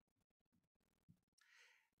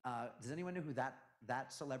 Does anyone know who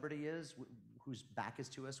that celebrity is, whose back is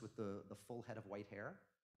to us with the full head of white hair?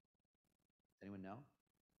 Does anyone know?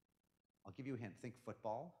 I'll give you a hint. Think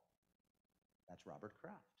football. That's Robert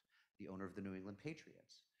Kraft, the owner of the New England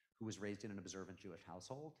Patriots, who was raised in an observant Jewish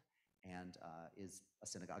household and is a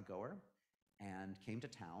synagogue goer, and came to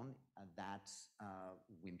town that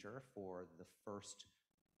winter for the first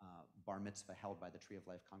bar mitzvah held by the Tree of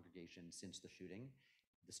Life congregation since the shooting.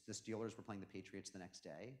 The Steelers were playing the Patriots the next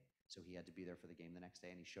day, so he had to be there for the game the next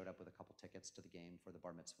day, and he showed up with a couple tickets to the game for the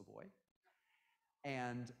bar mitzvah boy.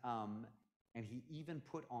 And he even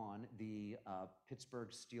put on the Pittsburgh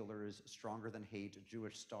Steelers Stronger Than Hate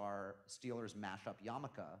Jewish Star Steelers mashup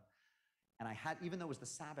yarmulke. And I had, even though it was the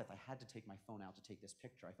Sabbath, I had to take my phone out to take this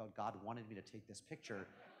picture. I felt God wanted me to take this picture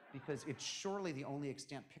because it's surely the only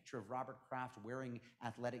extant picture of Robert Kraft wearing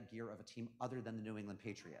athletic gear of a team other than the New England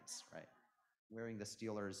Patriots, right? Wearing the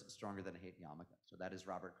Steelers Stronger Than Hate yarmulke. So that is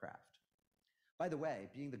Robert Kraft. By the way,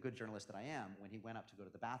 being the good journalist that I am, when he went up to go to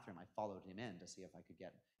the bathroom, I followed him in to see if I could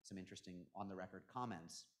get some interesting on-the-record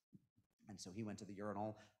comments. And so he went to the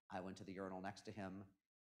urinal. I went to the urinal next to him.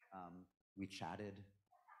 We chatted.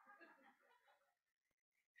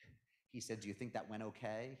 He said, "Do you think that went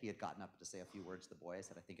okay?" He had gotten up to say a few words to the boy. I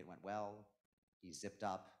said, "I think it went well." He zipped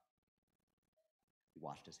up. He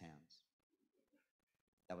washed his hands.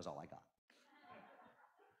 That was all I got.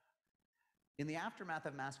 In the aftermath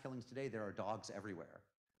of mass killings today, there are dogs everywhere.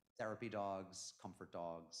 Therapy dogs, comfort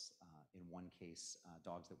dogs, in one case,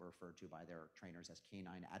 dogs that were referred to by their trainers as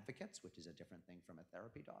canine advocates, which is a different thing from a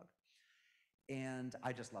therapy dog. And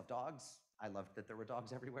I just love dogs. I loved that there were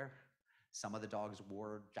dogs everywhere. Some of the dogs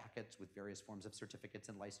wore jackets with various forms of certificates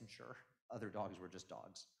and licensure. Other dogs were just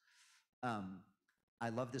dogs. I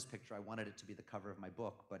love this picture. I wanted it to be the cover of my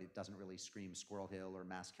book, but it doesn't really scream Squirrel Hill or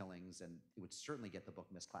mass killings, and it would certainly get the book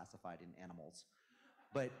misclassified in animals.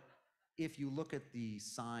 But if you look at the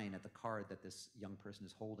sign, at the card that this young person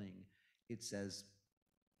is holding, it says,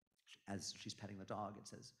 as she's petting the dog, it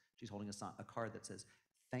says, she's holding a card that says,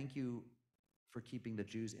 "Thank you for keeping the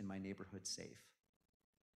Jews in my neighborhood safe.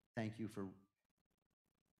 Thank you for,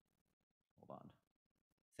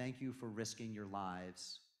 thank you for risking your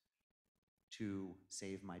lives to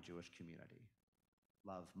save my Jewish community.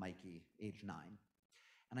 Love, Mikey, age 9.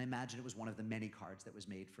 And I imagine it was one of the many cards that was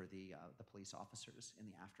made for the police officers in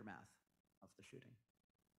the aftermath of the shooting.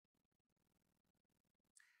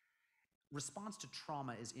 Response to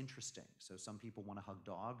trauma is interesting. So some people want to hug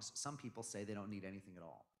dogs. Some people say they don't need anything at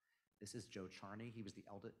all. This is Joe Charney. He was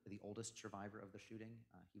the oldest survivor of the shooting.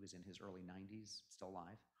 He was in his early 90s, still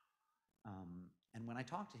alive. And when I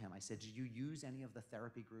talked to him, I said, "Did you use any of the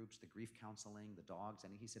therapy groups, the grief counseling, the dogs?"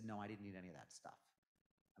 And he said, "No, I didn't need any of that stuff.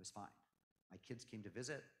 I was fine. My kids came to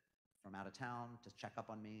visit from out of town to check up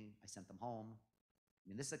on me. I sent them home." I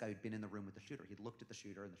mean, this is a guy who'd been in the room with the shooter. He'd looked at the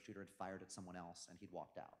shooter, and the shooter had fired at someone else, and he'd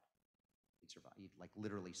walked out. He'd survived. He like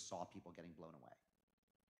literally saw people getting blown away.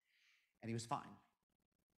 And he was fine.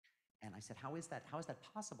 And I said, how is that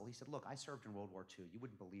possible? He said, "Look, I served in World War II. You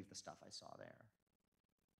wouldn't believe the stuff I saw there."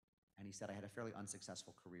 And he said, "I had a fairly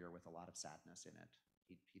unsuccessful career with a lot of sadness in it."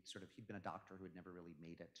 He'd been a doctor who had never really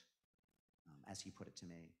made it, as he put it to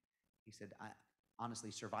me. He said, "Honestly,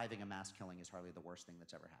 surviving a mass killing is hardly the worst thing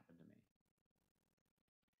that's ever happened to me."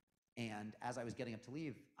 And as I was getting up to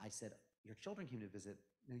leave, I said, "Your children came to visit.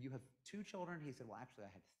 No, you have 2 children?" He said, "Well, actually, I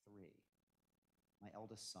had 3. My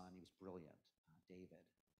eldest son, he was brilliant, David.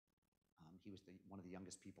 He was one of the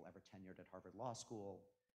youngest people ever tenured at Harvard Law School.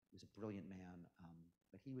 He was a brilliant man,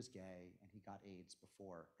 but he was gay, and he got AIDS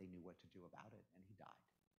before they knew what to do about it, and he died."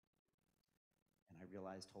 And I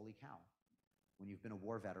realized, holy cow, when you've been a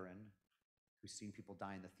war veteran who's seen people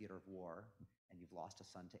die in the theater of war, and you've lost a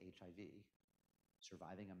son to HIV,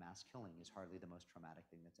 surviving a mass killing is hardly the most traumatic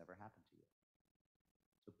thing that's ever happened to you.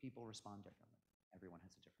 So people respond differently. Everyone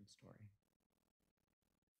has a different story.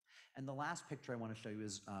 And the last picture I want to show you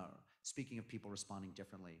is, speaking of people responding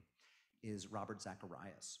differently, is Robert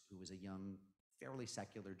Zacharias, who was a young, fairly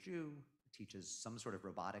secular Jew, teaches some sort of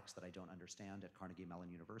robotics that I don't understand at Carnegie Mellon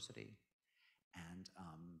University. And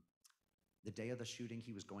the day of the shooting,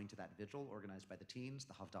 he was going to that vigil organized by the teens,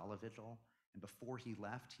 the Havdalah vigil. And before he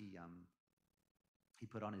left, he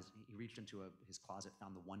reached into his closet,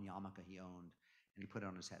 found the one yarmulke he owned, and he put it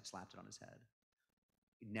on his head, slapped it on his head.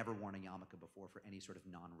 He'd never worn a yarmulke before for any sort of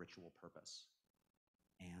non-ritual purpose.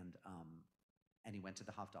 And he went to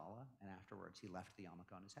the Havdalah, and afterwards he left the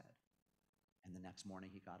yarmulke on his head. And the next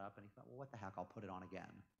morning he got up and he thought, well, what the heck, I'll put it on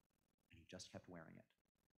again. And he just kept wearing it.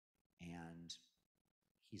 And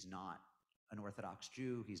he's not an Orthodox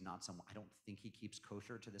Jew. He's not someone, I don't think he keeps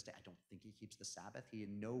kosher to this day. I don't think he keeps the Sabbath. He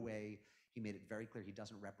in no way, he made it very clear he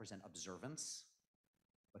doesn't represent observance,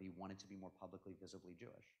 but he wanted to be more publicly, visibly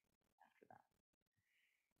Jewish after that.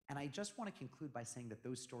 And I just want to conclude by saying that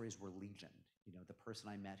those stories were legion. You know, the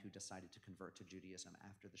person I met who decided to convert to Judaism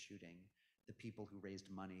after the shooting, the people who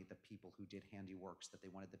raised money, the people who did handiworks that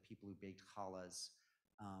they wanted, the people who baked challahs,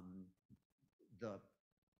 the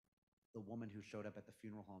woman who showed up at the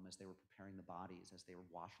funeral home as they were preparing the bodies, as they were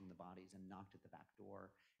washing the bodies, and knocked at the back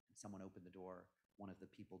door, and someone opened the door, one of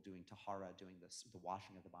the people doing tahara, doing the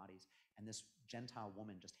washing of the bodies, and this Gentile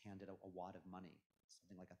woman just handed a wad of money,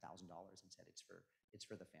 something like $1,000, and said, it's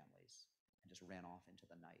for the families, and just ran off into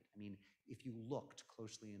the night. I mean, if you looked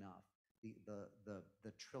closely enough,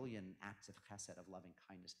 the trillion acts of chesed, of loving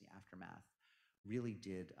kindness in the aftermath, really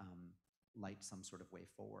did light some sort of way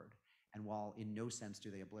forward. And while in no sense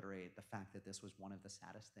do they obliterate the fact that this was one of the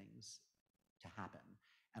saddest things to happen,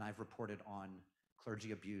 and I've reported on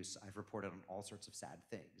clergy abuse, I've reported on all sorts of sad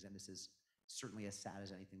things, and this is certainly as sad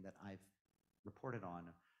as anything that I've reported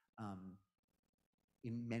on,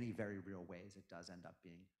 in many very real ways, it does end up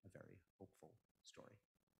being a very hopeful story.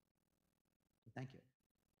 So thank you.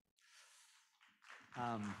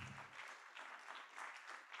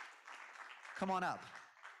 Come on up.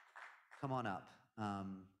 Come on up.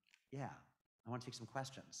 Yeah, I want to take some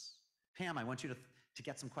questions. Pam, I want you to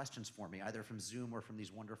get some questions for me, either from Zoom or from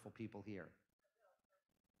these wonderful people here.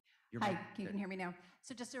 Hi, you can hear me now.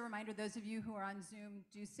 So just a reminder, those of you who are on Zoom,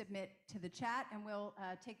 do submit to the chat, and we'll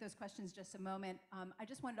take those questions just a moment. I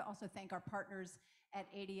just wanted to also thank our partners at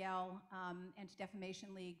ADL,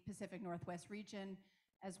 Anti-Defamation League, Pacific Northwest Region,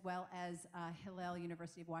 as well as Hillel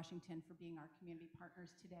University of Washington for being our community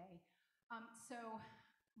partners today. So,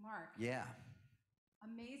 Mark. Yeah.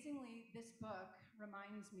 Amazingly, this book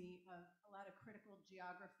reminds me of a lot of critical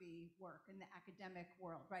geography work in the academic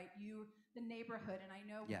world, right? The neighborhood, and I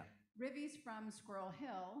know Rivi's from Squirrel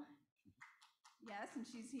Hill. Yes, and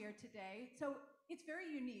she's here today. So it's very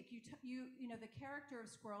unique. You know, the character of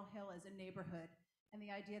Squirrel Hill as a neighborhood, and the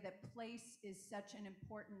idea that place is such an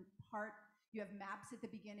important part. You have maps at the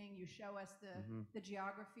beginning. You show us the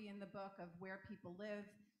geography in the book of where people live,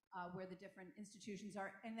 where the different institutions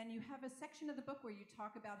are. And then you have a section of the book where you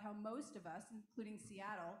talk about how most of us, including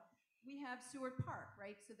Seattle, we have Seward Park,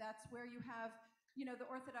 right? So that's where you have, you know, the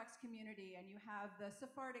Orthodox community, and you have the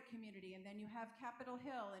Sephardic community, and then you have Capitol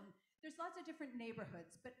Hill, and there's lots of different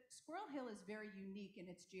neighborhoods. But Squirrel Hill is very unique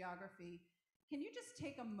in its geography. Can you just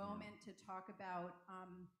take a moment to talk about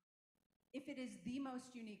if it is the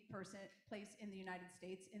most unique place in the United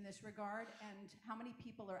States in this regard, and how many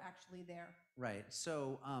people are actually there? Right.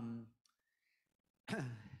 So,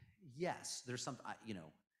 yes, there's something,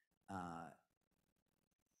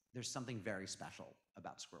 there's something very special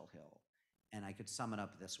about Squirrel Hill. And I could sum it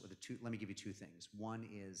up this with let me give you two things. One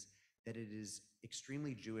is that it is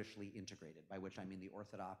extremely Jewishly integrated, by which I mean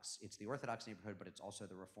it's the Orthodox neighborhood, but it's also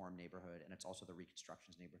the Reform neighborhood, and it's also the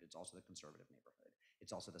Reconstructionist neighborhood, it's also the conservative neighborhood,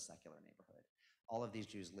 it's also the secular neighborhood. All of these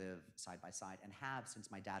Jews live side by side, and have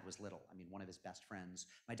since my dad was little. I mean, one of his best friends,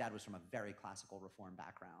 my dad was from a very classical Reform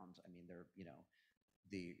background. I mean, they're, you know,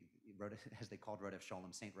 as they called Rodef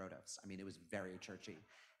Sholem, Saint Rodefs. I mean, it was very churchy.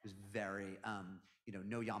 It was very,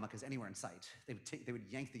 no yarmulkes anywhere in sight. They would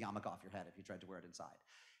yank the yarmulke off your head if you tried to wear it inside.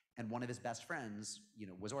 And one of his best friends,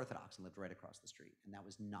 was Orthodox and lived right across the street. And that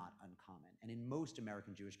was not uncommon. And in most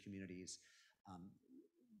American Jewish communities,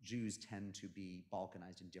 Jews tend to be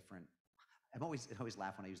Balkanized in different. I always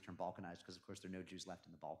laugh when I use the term Balkanized, because of course there are no Jews left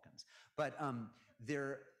in the Balkans. But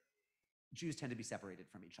Jews tend to be separated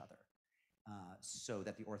from each other, so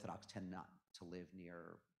that the Orthodox tend not to live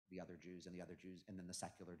near the other Jews, and then the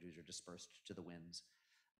secular Jews are dispersed to the winds.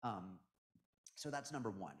 So that's number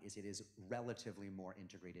one, is it is relatively more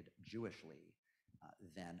integrated Jewishly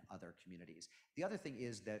than other communities. The other thing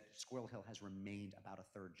is that Squirrel Hill has remained about a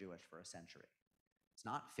third Jewish for a century. It's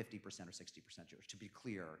not 50% or 60% Jewish. To be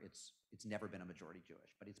clear, it's never been a majority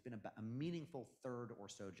Jewish, but it's been a meaningful third or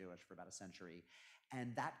so Jewish for about a century.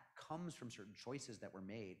 And that comes from certain choices that were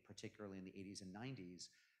made, particularly in the 80s and 90s,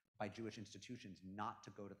 by Jewish institutions not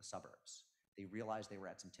to go to the suburbs. They realized they were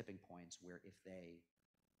at some tipping points where if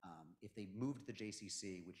they moved the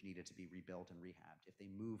JCC, which needed to be rebuilt and rehabbed, if they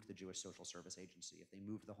moved the Jewish Social Service Agency, if they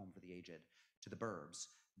moved the Home for the Aged to the burbs,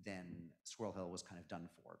 then Squirrel Hill was kind of done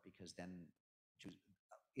for, because then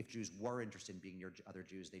if Jews were interested in being near other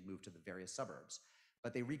Jews, they'd move to the various suburbs.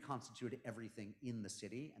 But they reconstituted everything in the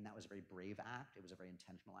city, and that was a very brave act. It was a very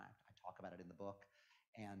intentional act. I talk about it in the book.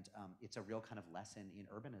 And it's a real kind of lesson in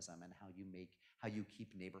urbanism and how you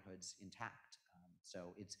keep neighborhoods intact.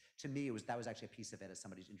 So to me, that was actually a piece of it, as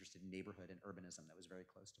somebody who's interested in neighborhood and urbanism, that was very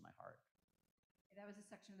close to my heart. That was a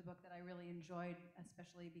section of the book that I really enjoyed,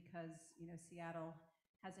 especially because, Seattle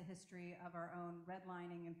has a history of our own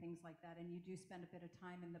redlining and things like that. And you do spend a bit of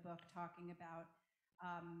time in the book talking about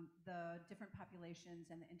the different populations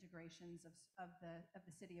and the integrations of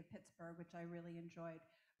the city of Pittsburgh, which I really enjoyed.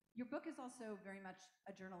 Your book is also very much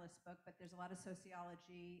a journalist book, but there's a lot of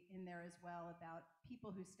sociology in there as well about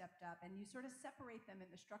people who stepped up, and you sort of separate them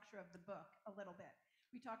in the structure of the book a little bit.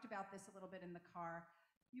 We talked about this a little bit in the car.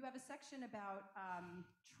 You have a section about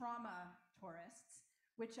trauma tourists,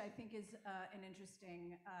 which I think is an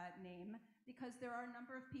interesting name, because there are a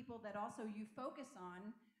number of people that also you focus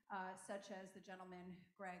on, such as the gentleman,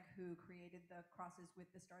 Greg, who created the crosses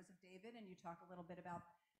with the Stars of David, and you talk a little bit about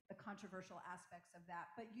the controversial aspects of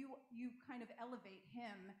that. But you kind of elevate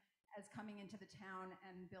him as coming into the town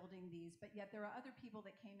and building these, but yet there are other people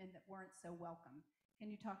that came in that weren't so welcome.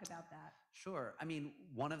 Can you talk about that? Sure. I mean,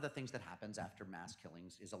 one of the things that happens after mass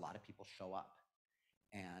killings is a lot of people show up.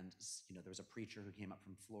 And, there was a preacher who came up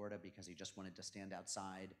from Florida because he just wanted to stand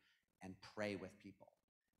outside and pray with people.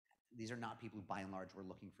 These are not people who, by and large, were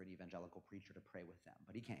looking for an evangelical preacher to pray with them,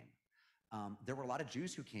 but he came. There were a lot of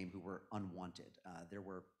Jews who came who were unwanted.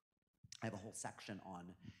 I have a whole section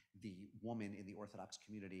on the woman in the Orthodox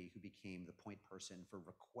community who became the point person for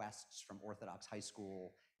requests from Orthodox high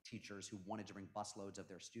school teachers who wanted to bring busloads of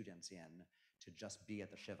their students in to just be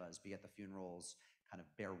at the shivas, be at the funerals, kind of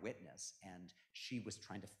bear witness. And she was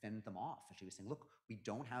trying to fend them off. And she was saying, look, we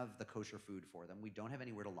don't have the kosher food for them. We don't have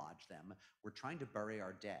anywhere to lodge them. We're trying to bury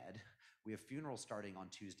our dead. We have funerals starting on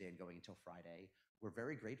Tuesday and going until Friday. We're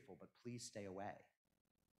very grateful, but please stay away.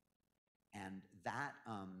 And that,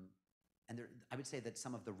 I would say that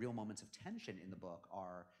some of the real moments of tension in the book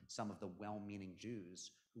are some of the well-meaning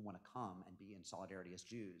Jews who want to come and be in solidarity as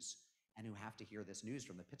Jews and who have to hear this news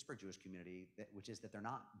from the Pittsburgh Jewish community, which is that they're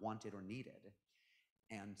not wanted or needed,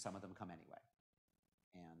 and some of them come anyway.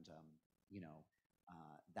 And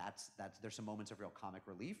there's some moments of real comic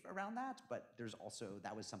relief around that, but there's also,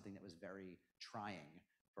 that was something that was very trying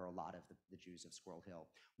for a lot of the Jews of Squirrel Hill.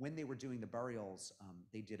 When they were doing the burials,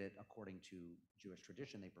 they did it according to Jewish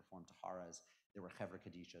tradition. They performed taharas. There were chevra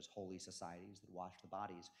kadishas, holy societies that washed the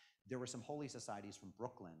bodies. There were some holy societies from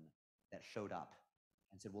Brooklyn that showed up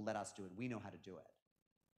and said, well, let us do it. We know how to do it.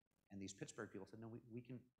 And these Pittsburgh people said, no, we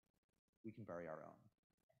can bury our own.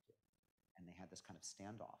 And they had this kind of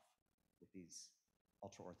standoff with these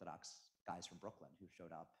ultra-Orthodox guys from Brooklyn who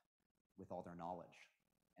showed up with all their knowledge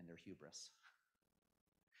and their hubris.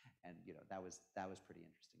 And that was pretty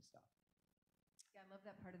interesting stuff. Yeah, I love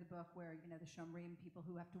that part of the book where the Shomrim, people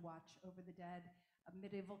who have to watch over the dead, a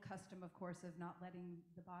medieval custom, of course, of not letting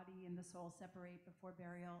the body and the soul separate before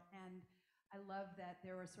burial. And I love that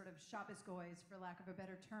there were sort of Shabbos goys, for lack of a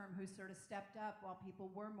better term, who sort of stepped up while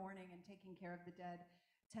people were mourning and taking care of the dead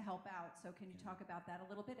to help out. So can you talk about that a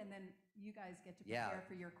little bit, and then you guys get to prepare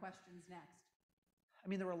for your questions next. I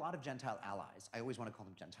mean, there were a lot of Gentile allies. I always want to call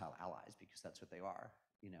them Gentile allies because that's what they are.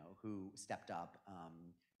 Who stepped up.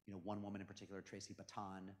 One woman in particular, Tracy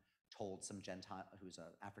Baton, told some Gentile, who's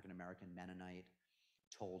an African-American Mennonite,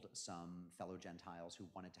 told some fellow Gentiles who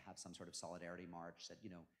wanted to have some sort of solidarity march, said,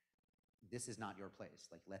 this is not your place.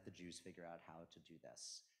 Like, let the Jews figure out how to do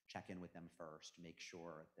this. Check in with them first. Make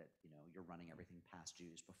sure that, you're running everything past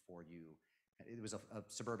Jews before you. It was a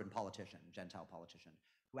suburban politician, Gentile politician,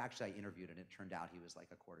 who actually I interviewed, and it turned out he was like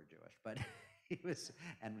a quarter Jewish, but he was,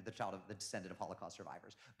 and the descendant of Holocaust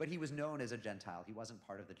survivors. But he was known as a Gentile. He wasn't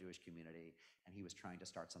part of the Jewish community, and he was trying to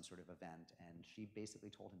start some sort of event, and she basically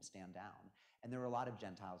told him, stand down. And there were a lot of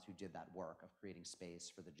Gentiles who did that work of creating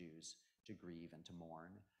space for the Jews to grieve and to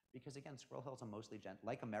mourn. Because again, Squirrel Hill is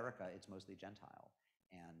like America, it's mostly Gentile.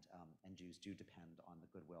 And Jews do depend on the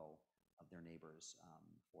goodwill of their neighbors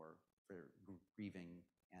for grieving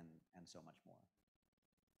and so much more.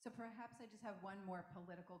 So perhaps I just have one more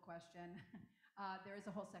political question. There is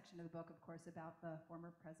a whole section of the book, of course, about the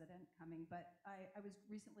former president coming, but I was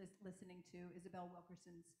recently listening to Isabel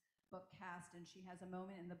Wilkerson's book Cast, and she has a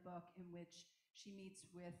moment in the book in which she meets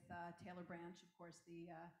with Taylor Branch, of course,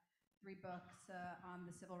 the 3 books on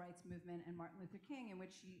the civil rights movement and Martin Luther King, in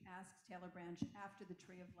which she asks Taylor Branch, after the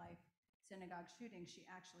Tree of Life Synagogue shooting, she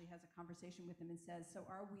actually has a conversation with him and says, so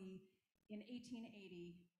are we in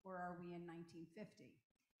 1880 or are we in 1950?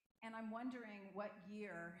 And I'm wondering what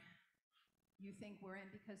year you think we're in,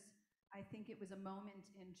 because I think it was a moment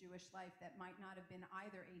in Jewish life that might not have been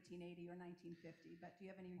either 1880 or 1950, but do you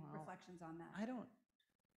have any reflections on that?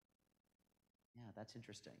 Yeah, that's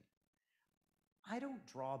interesting. I don't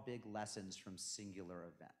draw big lessons from singular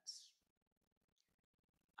events.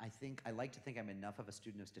 I like to think I'm enough of a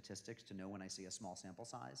student of statistics to know when I see a small sample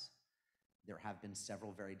size. There have been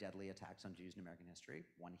several very deadly attacks on Jews in American history,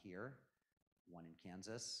 one here, one in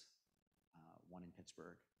Kansas, one in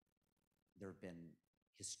Pittsburgh. There have been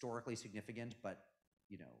historically significant, but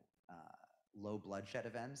low bloodshed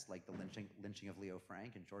events like the lynching of Leo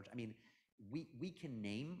Frank and George. I mean, we can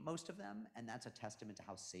name most of them, and that's a testament to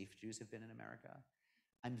how safe Jews have been in America.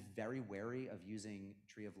 I'm very wary of using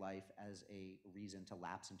Tree of Life as a reason to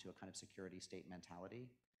lapse into a kind of security state mentality.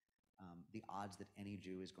 The odds that any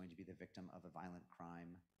Jew is going to be the victim of a violent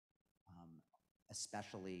crime,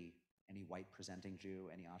 especially any white-presenting Jew,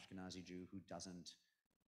 any Ashkenazi Jew who doesn't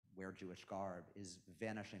wear Jewish garb, is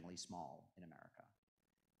vanishingly small in America,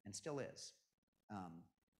 and still is.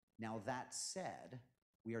 Now, that said,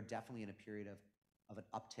 we are definitely in a period of an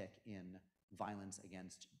uptick in violence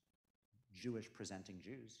against Jewish-presenting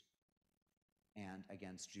Jews and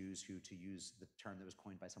against Jews who, to use the term that was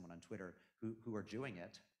coined by someone on Twitter, who are Jewing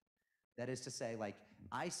it. That is to say, like,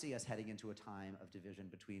 I see us heading into a time of division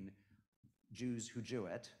between Jews who Jew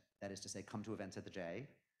it, that is to say, come to events at the J,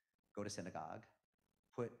 go to synagogue,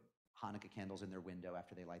 put Hanukkah candles in their window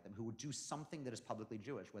after they light them, who would do something that is publicly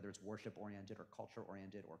Jewish, whether it's worship-oriented or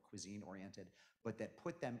culture-oriented or cuisine-oriented, but that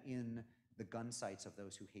put them in the gun sights of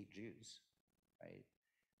those who hate Jews, right?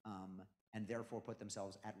 And therefore put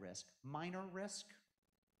themselves at risk, minor risk,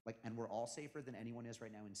 like, and we're all safer than anyone is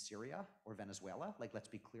right now in Syria or Venezuela, like, let's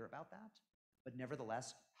be clear about that, but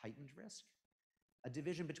nevertheless, heightened risk. A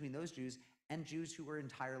division between those Jews and Jews who were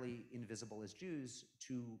entirely invisible as Jews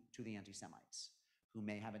to the anti-Semites, who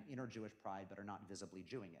may have an inner Jewish pride but are not visibly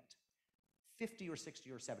Jewing it. 50 or 60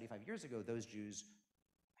 or 75 years ago, those Jews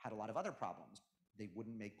had a lot of other problems. They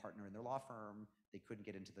wouldn't make partner in their law firm. They couldn't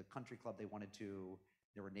get into the country club they wanted to.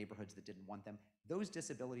 There were neighborhoods that didn't want them. Those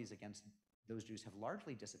disabilities against those Jews have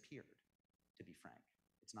largely disappeared, to be frank.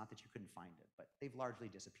 It's not that you couldn't find it, but they've largely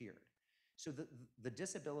disappeared. So the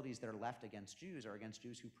disabilities that are left against Jews are against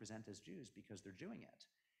Jews who present as Jews because they're Jewing it.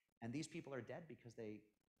 And these people are dead because they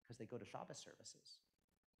go to Shabbos services.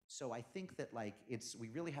 So I think that, like, we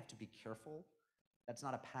really have to be careful. That's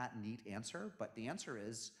not a pat, neat answer, but the answer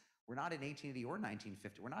is we're not in 1880 or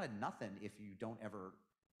 1950. We're not in nothing if you don't ever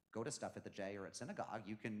go to stuff at the J or at synagogue.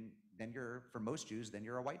 For most Jews, then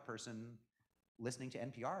you're a white person listening to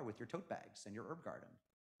NPR with your tote bags and your herb garden.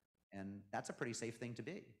 And that's a pretty safe thing to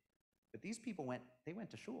be. But these people went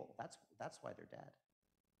to shul. That's why they're dead.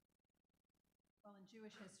 Well, in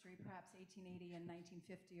Jewish history, perhaps 1880 and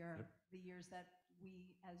 1950 are the years that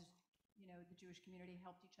we, as the Jewish community,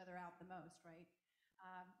 helped each other out the most, right?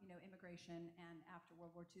 Immigration and after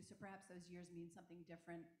World War II. So perhaps those years mean something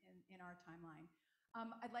different in our timeline.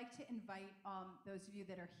 I'd like to invite those of you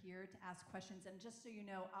that are here to ask questions. And just so you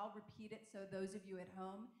know, I'll repeat it so those of you at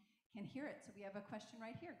home can hear it. So we have a question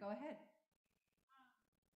right here. Go ahead.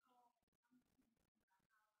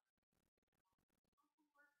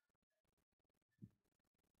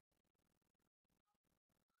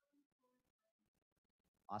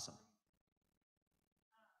 Awesome.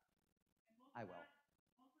 I will.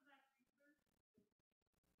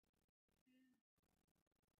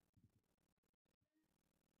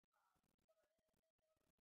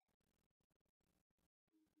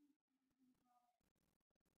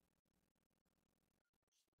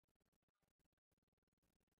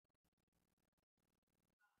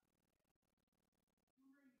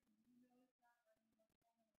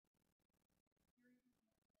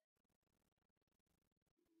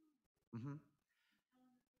 Mm-hmm.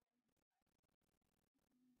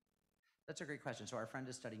 That's a great question. So our friend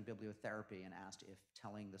is studying bibliotherapy and asked if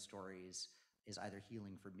telling the stories is either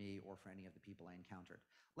healing for me or for any of the people I encountered.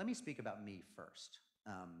 Let me speak about me first,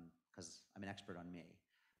 because I'm an expert on me.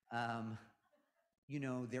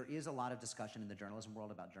 There is a lot of discussion in the journalism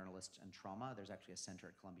world about journalists and trauma. There's actually a center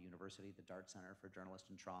at Columbia University, the Dart Center for Journalists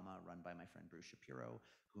and Trauma, run by my friend Bruce Shapiro,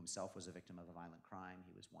 who himself was a victim of a violent crime.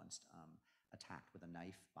 He was once attacked with a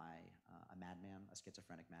knife by a madman, a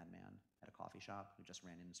schizophrenic madman at a coffee shop who just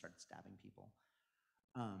ran in and started stabbing people.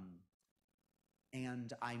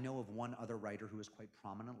 And I know of one other writer who has quite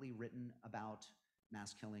prominently written about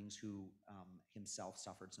mass killings who himself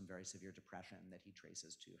suffered some very severe depression that he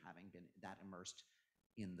traces to having been that immersed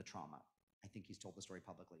in the trauma. I think he's told the story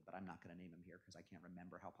publicly, but I'm not going to name him here because I can't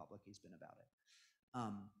remember how public he's been about it.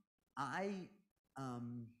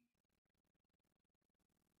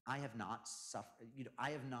 I have not suffered,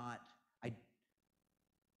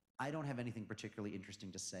 I don't have anything particularly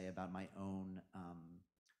interesting to say about my own,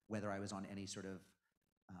 whether I was on any sort of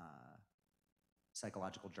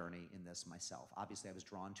psychological journey in this myself. Obviously, I was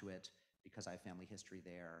drawn to it because I have family history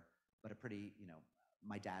there, but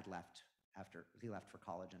my dad left he left for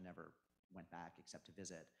college and never went back except to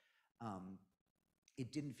visit.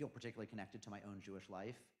 It didn't feel particularly connected to my own Jewish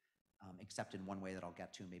life, except in one way that I'll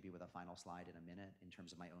get to maybe with a final slide in a minute, in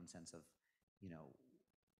terms of my own sense of,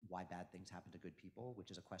 why bad things happen to good people, which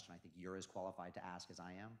is a question I think you're as qualified to ask as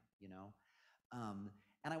I am,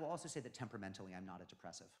 And I will also say that temperamentally, I'm not a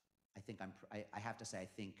depressive. I think I have to say, I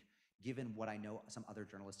think given what I know some other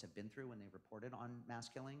journalists have been through when they reported on mass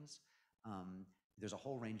killings, there's a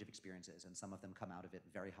whole range of experiences, and some of them come out of it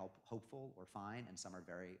very hopeful or fine, and some are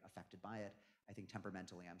very affected by it. I think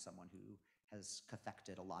temperamentally, I'm someone who has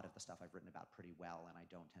cathected a lot of the stuff I've written about pretty well, and I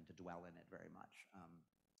don't tend to dwell in it very much.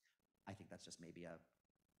 I think that's just maybe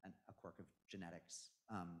a quirk of genetics.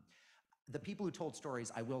 The people who told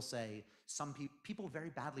stories, I will say, some people very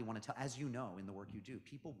badly want to tell, as you know in the work you do,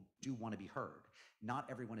 people do want to be heard. Not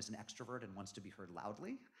everyone is an extrovert and wants to be heard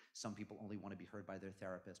loudly. Some people only want to be heard by their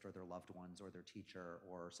therapist or their loved ones or their teacher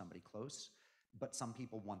or somebody close. But some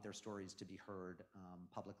people want their stories to be heard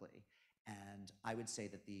publicly. And I would say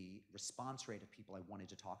that the response rate of people I wanted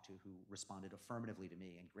to talk to who responded affirmatively to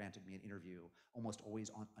me and granted me an interview, almost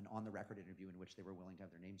always an on-the-record interview in which they were willing to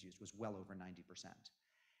have their names used, was well over 90%.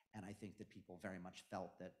 And I think that people very much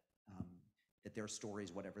felt that that their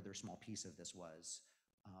stories, whatever their small piece of this was,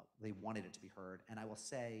 they wanted it to be heard. And I will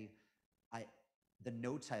say, the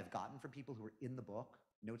notes I have gotten from people who were in the book,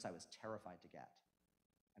 notes I was terrified to get.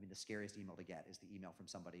 I mean, the scariest email to get is the email from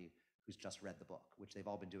somebody who's just read the book, which they've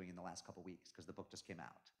all been doing in the last couple weeks because the book just came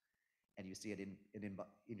out. And you see it in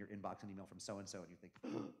your inbox, an email from so-and-so, and you think,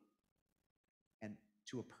 and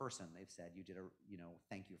to a person, they've said,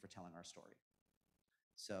 thank you for telling our story.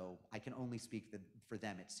 So I can only speak that for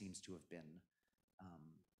them, it seems to have been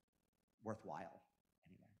worthwhile.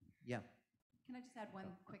 Anyway, yeah. Can I just add one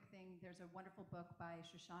quick thing? There's a wonderful book by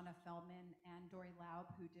Shoshana Feldman and Dory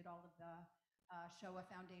Laub, who did all of the Shoah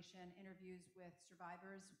Foundation interviews with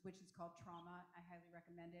survivors, which is called Trauma. I highly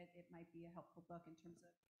recommend it. It might be a helpful book in terms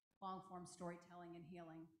of long-form storytelling and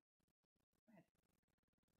healing. Go ahead.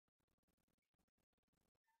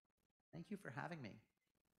 Thank you for having me.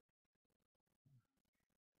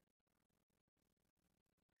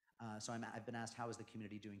 So I've been asked, how is the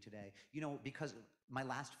community doing today? Because my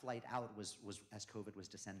last flight out was as COVID was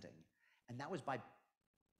descending. And that was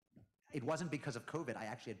it wasn't because of COVID. I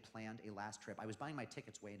actually had planned a last trip. I was buying my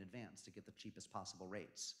tickets way in advance to get the cheapest possible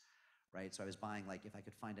rates, right? So I was buying, if I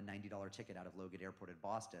could find a $90 ticket out of Logan Airport in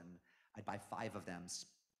Boston, I'd buy 5 of them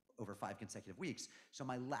over 5 consecutive weeks. So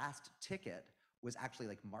my last ticket was actually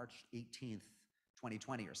March 18th,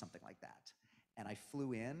 2020 or something like that. And I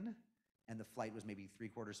flew in, and the flight was maybe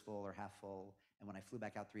 3/4 full or half full. And when I flew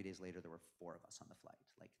back out 3 days later, there were 4 of us on the flight.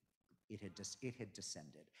 It had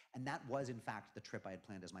descended. And that was, in fact, the trip I had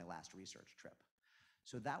planned as my last research trip.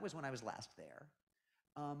 So that was when I was last there.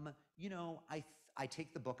 I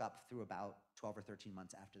take the book up through about 12 or 13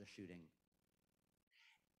 months after the shooting.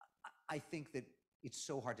 I think that it's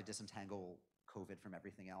so hard to disentangle COVID from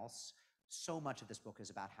everything else. So much of this book is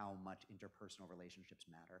about how much interpersonal relationships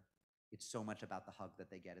matter. It's so much about the hug that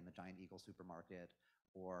they get in the Giant Eagle supermarket,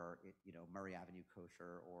 or Murray Avenue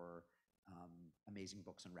Kosher, or Amazing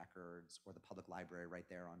Books and Records, or the public library right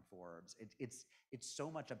there on Forbes. It's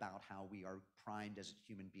so much about how we are primed as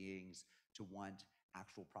human beings to want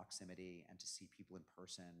actual proximity and to see people in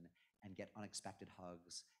person and get unexpected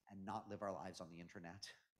hugs and not live our lives on the internet.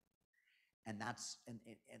 And that's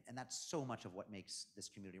so much of what makes this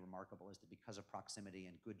community remarkable, is that because of proximity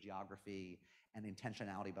and good geography and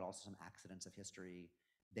intentionality, but also some accidents of history,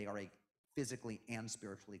 they are a physically and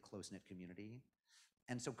spiritually close-knit community.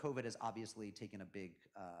 And so COVID has obviously taken a big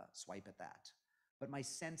swipe at that. But my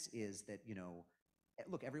sense is that,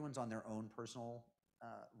 look, everyone's on their own personal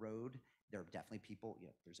road. There are definitely people,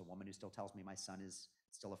 there's a woman who still tells me my son is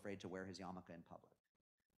still afraid to wear his yarmulke in public,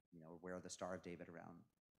 or wear the Star of David around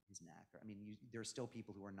his neck. There are still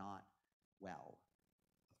people who are not well,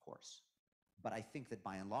 of course. But I think that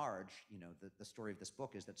by and large, the story of this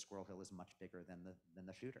book is that Squirrel Hill is much bigger than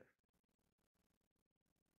the shooter.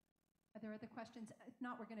 Are there other questions? If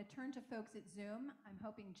not, we're going to turn to folks at Zoom. I'm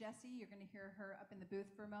hoping Jessie, you're going to hear her up in the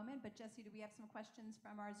booth for a moment. But Jessie, do we have some questions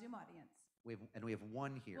from our Zoom audience? We have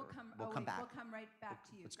one here. We'll come back. We'll come right back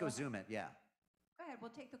to you. Let's go Zoom it, yeah. Go ahead.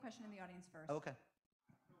 We'll take the question in the audience first. Okay.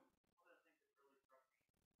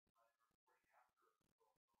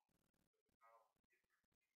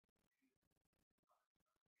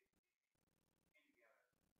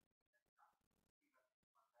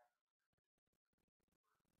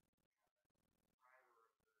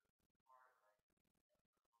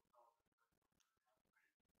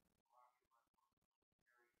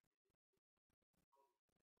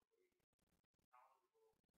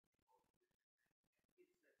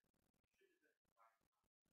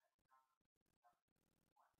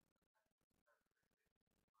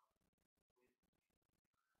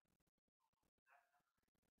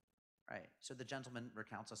 Right. So the gentleman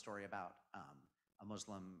recounts a story about a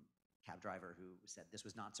Muslim cab driver who said this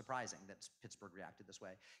was not surprising that Pittsburgh reacted this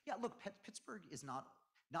way. Yeah, look, Pittsburgh is not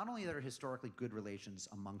only are there historically good relations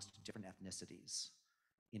amongst different ethnicities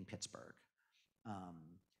in Pittsburgh,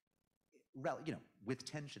 with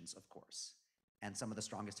tensions, of course. And some of the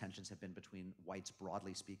strongest tensions have been between whites,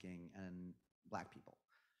 broadly speaking, and black people,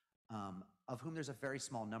 of whom there's a very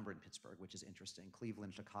small number in Pittsburgh, which is interesting.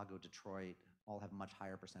 Cleveland, Chicago, Detroit all have much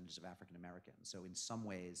higher percentages of African Americans. So in some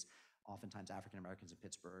ways, oftentimes African Americans in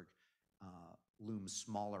Pittsburgh loom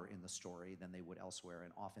smaller in the story than they would elsewhere,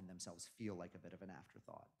 and often themselves feel like a bit of an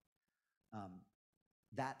afterthought.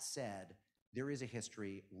 That said, there is a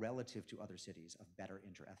history relative to other cities of better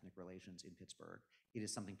interethnic relations in Pittsburgh. It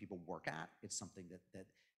is something people work at. It's something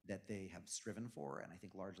that they have striven for and I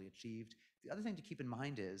think largely achieved. The other thing to keep in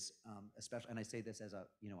mind is, especially, and I say this as a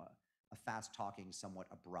fast-talking, somewhat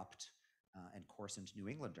abrupt and coarsened New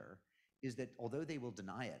Englander, is that although they will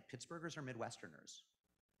deny it, Pittsburghers are Midwesterners.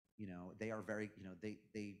 They are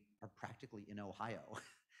they are practically in Ohio.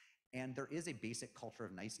 And there is a basic culture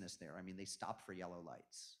of niceness there. I mean, they stop for yellow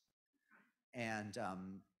lights. And,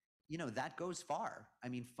 that goes far. I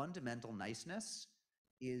mean, fundamental niceness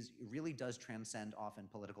really does transcend often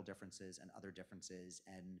political differences and other differences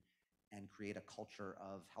and create a culture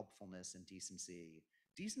of helpfulness and decency.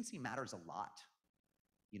 Decency matters a lot,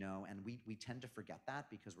 and we tend to forget that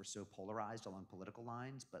because we're so polarized along political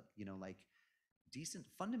lines. But,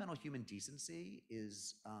 fundamental human decency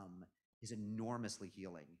is enormously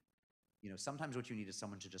healing. Sometimes what you need is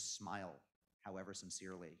someone to just smile, however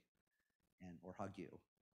sincerely, or hug you.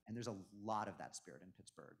 And there's a lot of that spirit in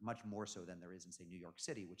Pittsburgh, much more so than there is in, say, New York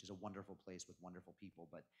City, which is a wonderful place with wonderful people,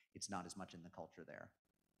 but it's not as much in the culture there.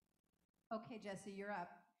 Okay, Jesse, you're up.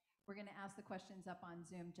 We're going to ask the questions up on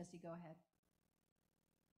Zoom. Jesse, go ahead.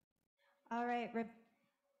 All right,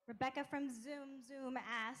 Rebecca from Zoom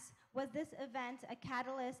asks, was this event a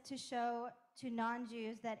catalyst to show to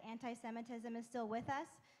non-Jews that anti-Semitism is still with us?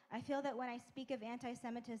 I feel that when I speak of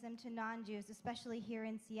anti-Semitism to non-Jews, especially here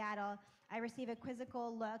in Seattle, I receive a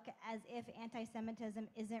quizzical look as if anti-Semitism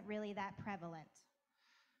isn't really that prevalent.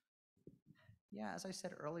 Yeah, as I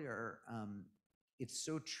said earlier, it's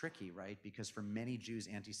so tricky, right? Because for many Jews,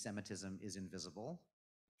 anti-Semitism is invisible.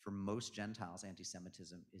 For most Gentiles,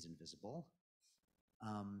 anti-Semitism is invisible.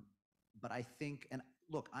 But I think, and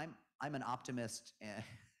look, I'm an optimist,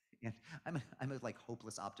 and I'm a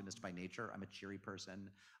hopeless optimist by nature. I'm a cheery person.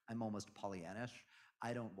 I'm almost Pollyannish.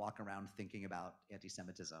 I don't walk around thinking about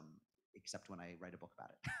anti-Semitism except when I write a book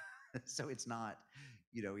about it. So it's not,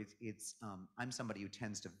 I'm somebody who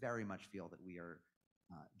tends to very much feel that we are,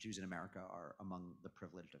 Jews in America are among the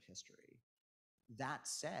privileged of history. That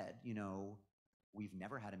said, we've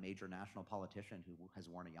never had a major national politician who has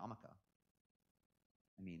worn a yarmulke.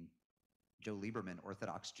 I mean, Joe Lieberman,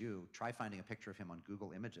 Orthodox Jew, try finding a picture of him on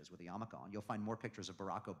Google Images with a yarmulke on. You'll find more pictures of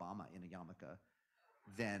Barack Obama in a yarmulke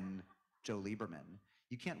than Joe Lieberman.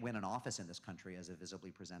 You can't win an office in this country as a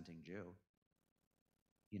visibly presenting Jew,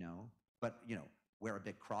 but, wear a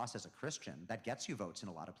big cross as a Christian, that gets you votes in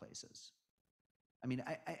a lot of places. I mean,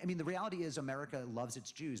 I mean, the reality is America loves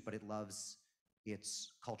its Jews, but it loves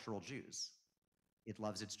its cultural Jews. It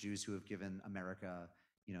loves its Jews who have given America,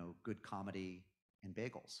 good comedy and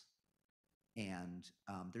bagels. And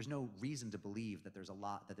there's no reason to believe that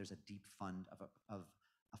there's a deep fund of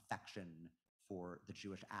affection for the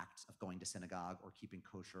Jewish acts of going to synagogue or keeping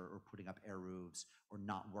kosher or putting up eruves or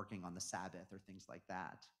not working on the Sabbath or things like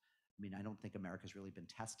that. I mean, I don't think America's really been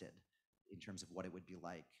tested in terms of what it would be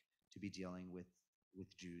like to be dealing with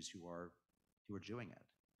Jews who are Jewing it.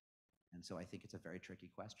 And so I think it's a very tricky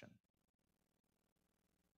question.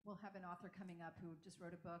 We'll have an author coming up who just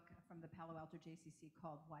wrote a book from the Palo Alto JCC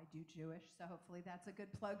called Why Do Jewish? So hopefully that's a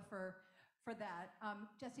good plug for that.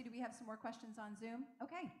 Jesse, do we have some more questions on Zoom?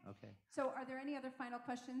 Okay. Okay. So are there any other final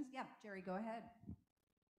questions? Yeah, Jerry, go ahead.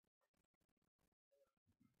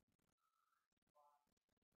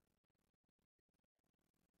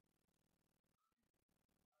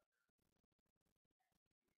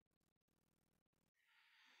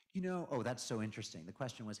 Oh, that's so interesting. The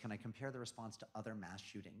question was, can I compare the response to other mass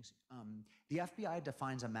shootings? The FBI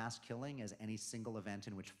defines a mass killing as any single event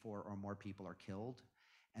in which 4 or more people are killed.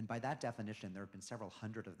 And by that definition, there have been several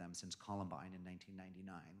hundred of them since Columbine in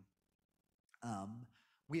 1999.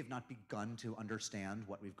 We have not begun to understand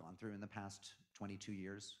what we've gone through in the past 22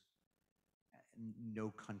 years.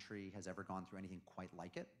 No country has ever gone through anything quite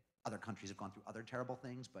like it. Other countries have gone through other terrible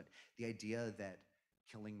things, but the idea that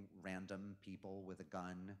killing random people with a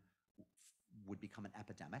gun would become an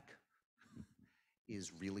epidemic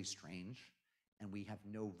is really strange, and we have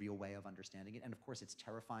no real way of understanding it. And of course, it's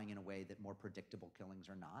terrifying in a way that more predictable killings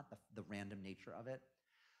are not, the random nature of it.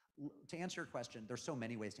 To answer your question, there's so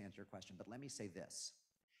many ways to answer your question, but let me say this.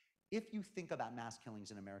 If you think about mass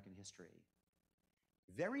killings in American history,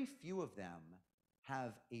 very few of them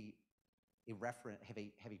have a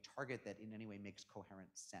target that in any way makes coherent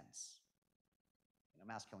sense.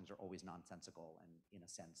 Mass killings are always nonsensical and, in a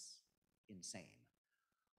sense, insane.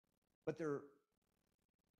 But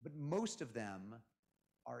most of them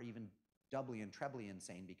are even doubly and trebly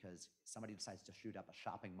insane because somebody decides to shoot up a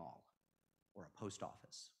shopping mall or a post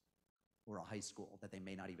office or a high school that they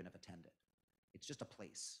may not even have attended. It's just a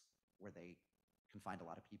place where they can find a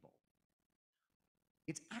lot of people.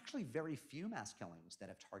 It's actually very few mass killings that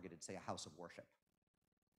have targeted, say, a house of worship,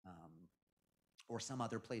 or some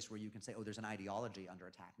other place where you can say, oh, there's an ideology under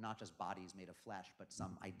attack, not just bodies made of flesh, but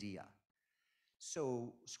some idea.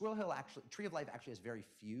 So Squirrel Hill Tree of Life actually has very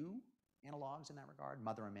few analogs in that regard.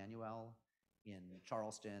 Mother Emanuel in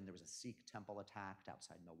Charleston, there was a Sikh temple attacked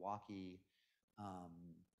outside Milwaukee.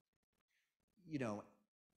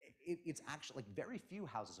 It's actually like very few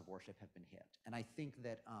houses of worship have been hit. And I think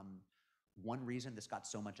that one reason this got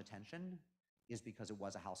so much attention is because it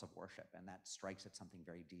was a house of worship, and that strikes at something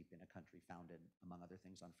very deep in a country founded, among other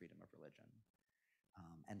things, on freedom of religion.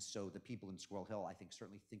 And so the people in Squirrel Hill, I think,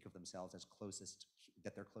 certainly think of themselves as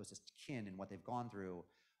that their closest kin in what they've gone through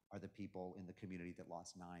are the people in the community that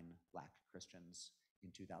lost 9 Black Christians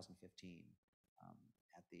in 2015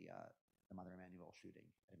 at the Mother Emanuel shooting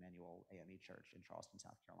at Emanuel AME Church in Charleston,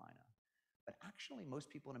 South Carolina. But actually, most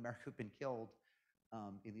people in America who've been killed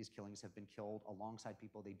in these killings have been killed alongside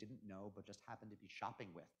people they didn't know but just happened to be shopping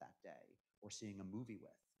with that day or seeing a movie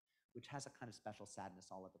with, which has a kind of special sadness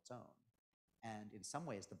all of its own. And in some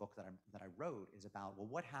ways, the book that I wrote is about, well,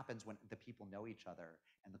 what happens when the people know each other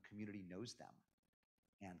and the community knows them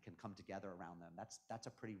and can come together around them? That's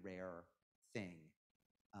a pretty rare thing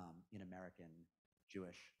in American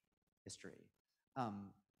Jewish history.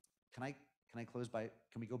 Can I close by,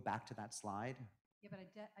 can we go back to that slide? Yeah, but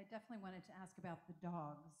I definitely wanted to ask about the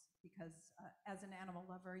dogs, because as an animal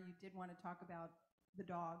lover, you did want to talk about the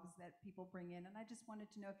dogs that people bring in. And I just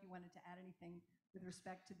wanted to know if you wanted to add anything with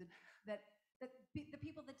respect to the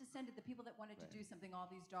people that descended, the people that wanted to do something, all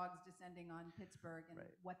these dogs descending on Pittsburgh, and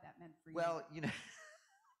what that meant for you. Well,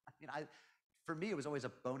 for me, it was always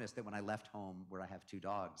a bonus that when I left home, where I have 2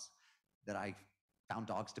 dogs, that I found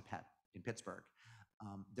dogs to pet in Pittsburgh.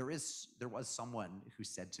 There was someone who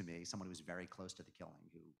said to me, someone who was very close to the killing,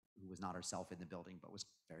 who was not herself in the building, but was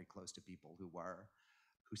very close to people who were,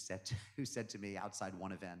 who said to me outside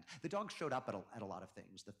one event, the dogs showed up at a lot of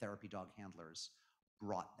things. The therapy dog handlers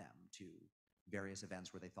brought them to various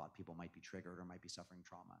events where they thought people might be triggered or might be suffering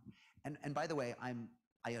trauma. And by the way,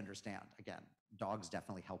 I understand, again, dogs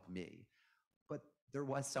definitely help me. But there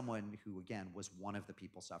was someone who, again, was one of the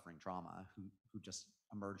people suffering trauma who just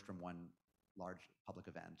emerged from one large public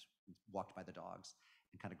event, walked by the dogs,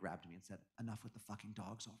 and kind of grabbed me and said, enough with the fucking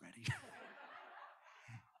dogs already.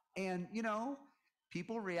 And,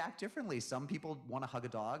 people react differently. Some people want to hug a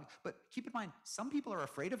dog, but keep in mind, some people are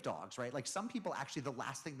afraid of dogs, right? Like some people actually, the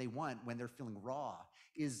last thing they want when they're feeling raw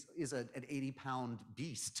is an 80-pound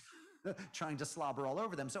beast trying to slobber all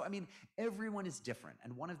over them. So, I mean, everyone is different.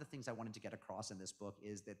 And one of the things I wanted to get across in this book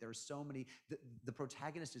is that there's so many, the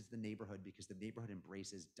protagonist is the neighborhood, because the neighborhood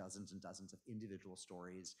embraces dozens and dozens of individual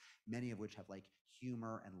stories, many of which have like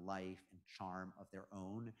humor and life and charm of their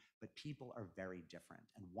own, but people are very different.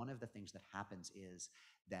 And one of the things that happens is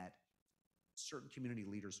that certain community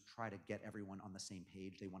leaders try to get everyone on the same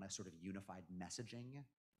page. They want a sort of unified messaging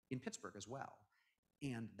in Pittsburgh as well.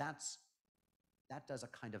 And that does a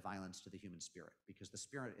kind of violence to the human spirit, because the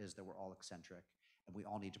spirit is that we're all eccentric and we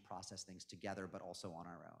all need to process things together, but also on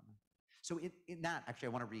our own. So in that, actually,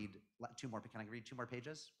 I want to read 2 more. Can I read 2 more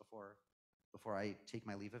pages before I take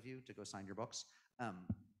my leave of you to go sign your books?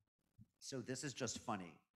 So this is just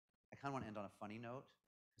funny. I kind of want to end on a funny note,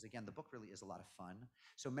 because again, the book really is a lot of fun.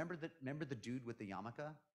 So remember the dude with the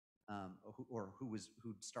yarmulke,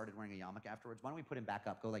 who started wearing a yarmulke afterwards? Why don't we put him back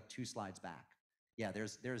up? Go like 2 slides back. Yeah,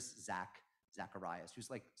 there's Zacharias,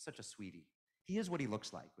 who's like such a sweetie. He is what he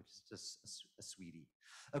looks like, which is just a sweetie.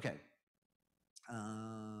 Okay.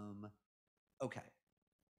 Okay.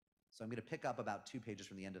 So I'm going to pick up about 2 pages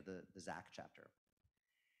from the end of the Zach chapter.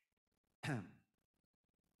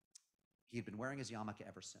 He had been wearing his yarmulke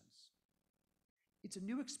ever since. It's a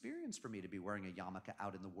new experience for me to be wearing a yarmulke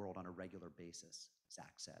out in the world on a regular basis,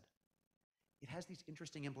 Zach said. It has these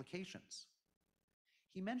interesting implications.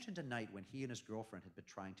 He mentioned a night when he and his girlfriend had been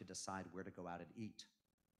trying to decide where to go out and eat.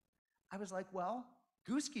 I was like, well,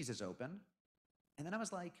 Gooski's is open. And then I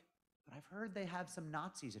was like, but I've heard they have some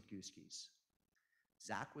Nazis at Gooski's.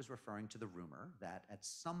 Zach was referring to the rumor that at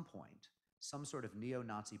some point, Some sort of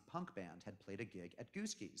neo-Nazi punk band had played a gig at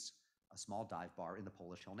Gooski's, a small dive bar in the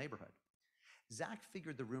Polish Hill neighborhood. Zach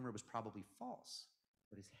figured the rumor was probably false,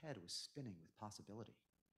 but his head was spinning with possibility.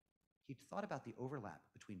 He'd thought about the overlap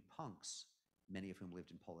between punks, many of whom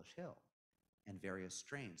lived in Polish Hill, and various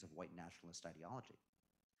strains of white nationalist ideology.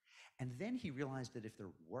 And then he realized that if there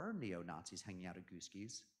were neo-Nazis hanging out at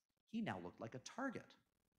Gooski's, he now looked like a target.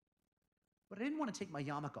 But I didn't want to take my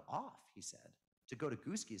yarmulke off, he said, to go to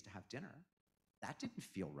Gooski's to have dinner. That didn't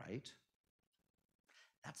feel right.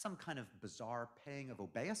 That's some kind of bizarre paying of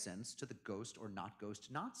obeisance to the ghost or not ghost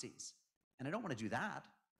Nazis. And I don't want to do that.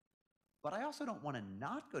 But I also don't want to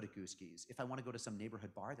not go to Gooski's if I want to go to some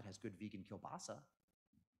neighborhood bar that has good vegan kielbasa.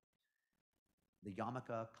 The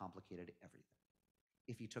yarmulke complicated everything.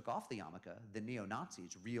 If he took off the yarmulke, the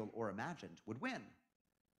neo-Nazis, real or imagined, would win.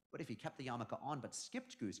 But if he kept the yarmulke on but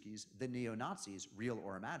skipped Gooski's, the neo-Nazis, real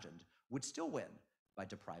or imagined, would still win by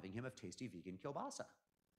depriving him of tasty vegan kielbasa.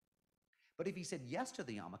 But if he said yes to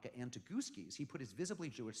the yarmulke and to Gooski's, he put his visibly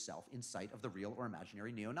Jewish self in sight of the real or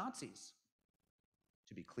imaginary neo-Nazis.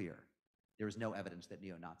 To be clear, there is no evidence that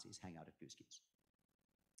neo-Nazis hang out at Gooski's.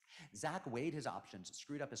 Zach weighed his options,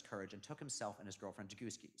 screwed up his courage, and took himself and his girlfriend to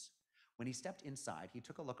Gooski's. When he stepped inside, he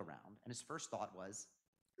took a look around, and his first thought was,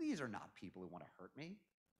 these are not people who want to hurt me.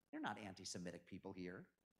 They're not anti-Semitic people here.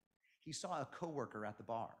 He saw a coworker at the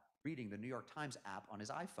bar, reading the New York Times app on his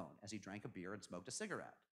iPhone as he drank a beer and smoked a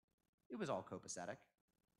cigarette. It was all copacetic.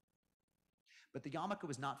 But the yarmulke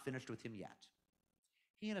was not finished with him yet.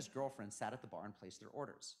 He and his girlfriend sat at the bar and placed their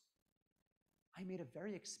orders. I made a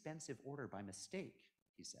very expensive order by mistake,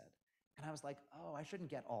 he said. And I was like, oh, I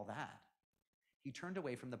shouldn't get all that. He turned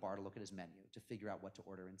away from the bar to look at his menu to figure out what to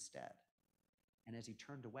order instead. And as he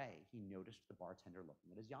turned away, he noticed the bartender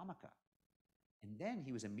looking at his yarmulke. And then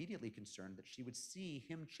he was immediately concerned that she would see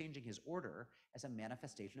him changing his order as a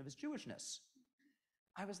manifestation of his Jewishness.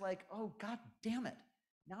 I was like, oh, God damn it.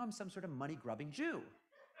 Now I'm some sort of money-grubbing Jew.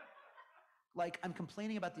 Like, I'm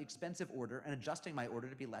complaining about the expensive order and adjusting my order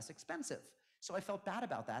to be less expensive. So I felt bad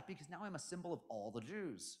about that because now I'm a symbol of all the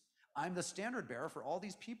Jews. I'm the standard bearer for all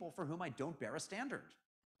these people for whom I don't bear a standard.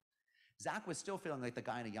 Zach was still feeling like the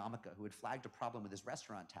guy in a yarmulke who had flagged a problem with his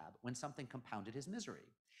restaurant tab when something compounded his misery.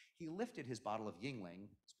 He lifted his bottle of Yingling.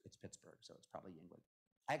 It's Pittsburgh, so it's probably Yingling.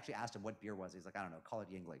 I actually asked him what beer was. He's like, I don't know, call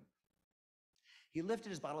it Yingling. He lifted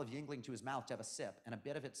his bottle of Yingling to his mouth to have a sip, and a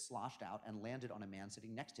bit of it sloshed out and landed on a man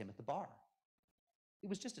sitting next to him at the bar. It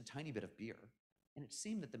was just a tiny bit of beer, and it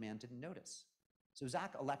seemed that the man didn't notice. So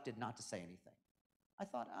Zach elected not to say anything. I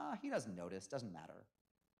thought, he doesn't notice, doesn't matter.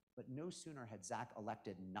 But no sooner had Zach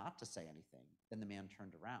elected not to say anything than the man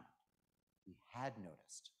turned around. He had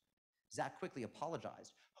noticed. Zach quickly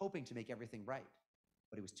apologized, hoping to make everything right,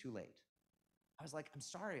 but it was too late. I was like, I'm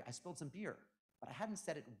sorry, I spilled some beer, but I hadn't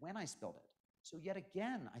said it when I spilled it. So yet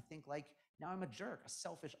again, I think like, now I'm a jerk, a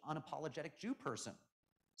selfish, unapologetic Jew person.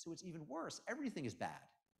 So it's even worse, everything is bad.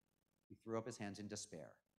 He threw up his hands in despair.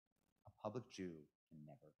 A public Jew can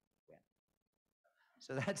never win.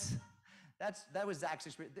 So that was Zach's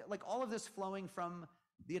experience. Like all of this flowing from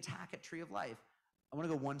the attack at Tree of Life. I want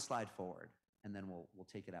to go one slide forward, and then we'll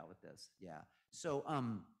take it out with this. Yeah. So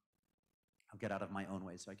I'll get out of my own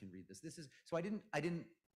way so I can read this. So I didn't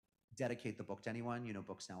dedicate the book to anyone. You know,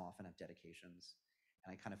 books now often have dedications,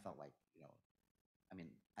 and I kind of felt like, I mean,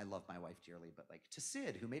 I love my wife dearly, but like to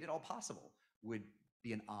Sid, who made it all possible, would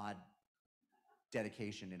be an odd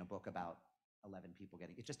dedication in a book about 11 people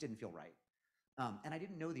getting. It just didn't feel right. And I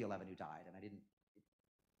didn't know the 11 who died, and I didn't.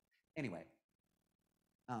 Anyway,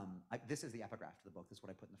 this is the epigraph to the book. This is what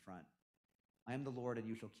I put in the front. I am the Lord, and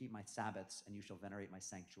you shall keep my Sabbaths, and you shall venerate my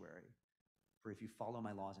sanctuary. For if you follow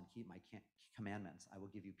my laws and keep my commandments, I will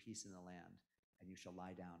give you peace in the land, and you shall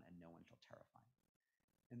lie down, and no one shall terrify you.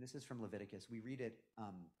 And this is from Leviticus. We read it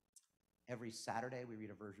every Saturday. We read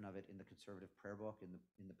a version of it in the conservative prayer book,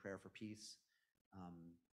 in the prayer for peace.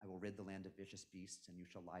 I will rid the land of vicious beasts, and you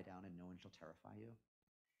shall lie down, and no one shall terrify you.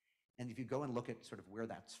 And if you go and look at sort of where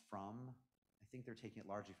that's from, I think they're taking it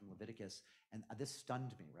largely from Leviticus. And this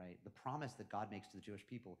stunned me, right? The promise that God makes to the Jewish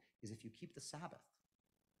people is if you keep the Sabbath,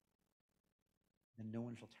 then no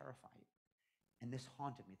one shall terrify you. And this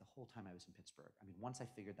haunted me the whole time I was in Pittsburgh. I mean, once I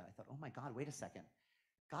figured that, I thought, oh my God, wait a second.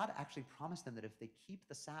 God actually promised them that if they keep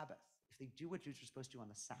the Sabbath, if they do what Jews are supposed to do on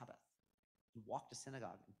the Sabbath, and walk to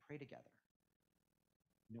synagogue and pray together,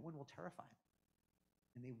 no one will terrify them.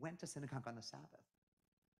 And they went to synagogue on the Sabbath.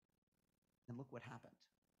 And look what happened.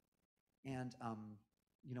 And,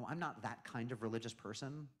 I'm not that kind of religious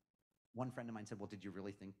person. One friend of mine said, well, did you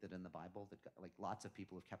really think that in the Bible that like lots of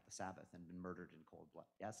people have kept the Sabbath and been murdered in cold blood?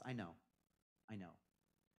 Yes, I know.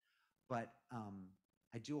 But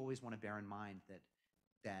I do always want to bear in mind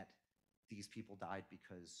that these people died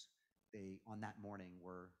because they, on that morning,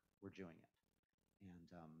 were doing it. And,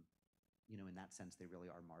 in that sense, they really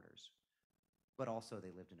are martyrs. But also,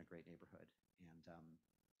 they lived in a great neighborhood.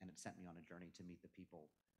 And it sent me on a journey to meet the people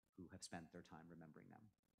who have spent their time remembering them.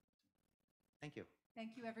 Thank you.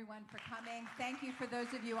 Thank you, everyone, for coming. Thank you for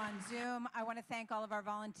those of you on Zoom. I want to thank all of our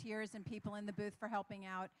volunteers and people in the booth for helping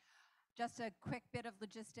out. Just a quick bit of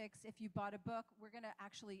logistics. If you bought a book, we're going to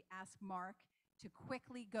actually ask Mark to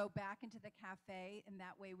quickly go back into the cafe, and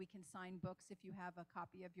that way we can sign books if you have a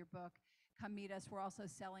copy of your book. Come meet us. We're also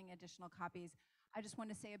selling additional copies. I just want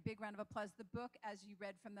to say a big round of applause. The book, as you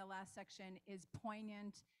read from the last section, is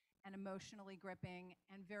poignant and emotionally gripping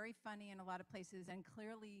and very funny in a lot of places. And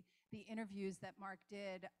clearly, the interviews that Mark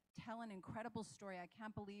did tell an incredible story. I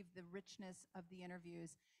can't believe the richness of the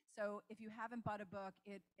interviews. So if you haven't bought a book,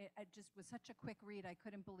 it just was such a quick read. I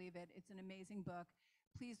couldn't believe it. It's an amazing book.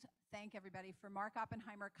 Please thank everybody for Mark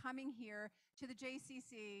Oppenheimer coming here to the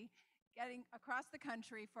JCC, getting across the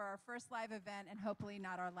country for our first live event and hopefully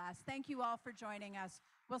not our last. Thank you all for joining us.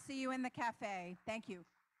 We'll see you in the cafe. Thank you.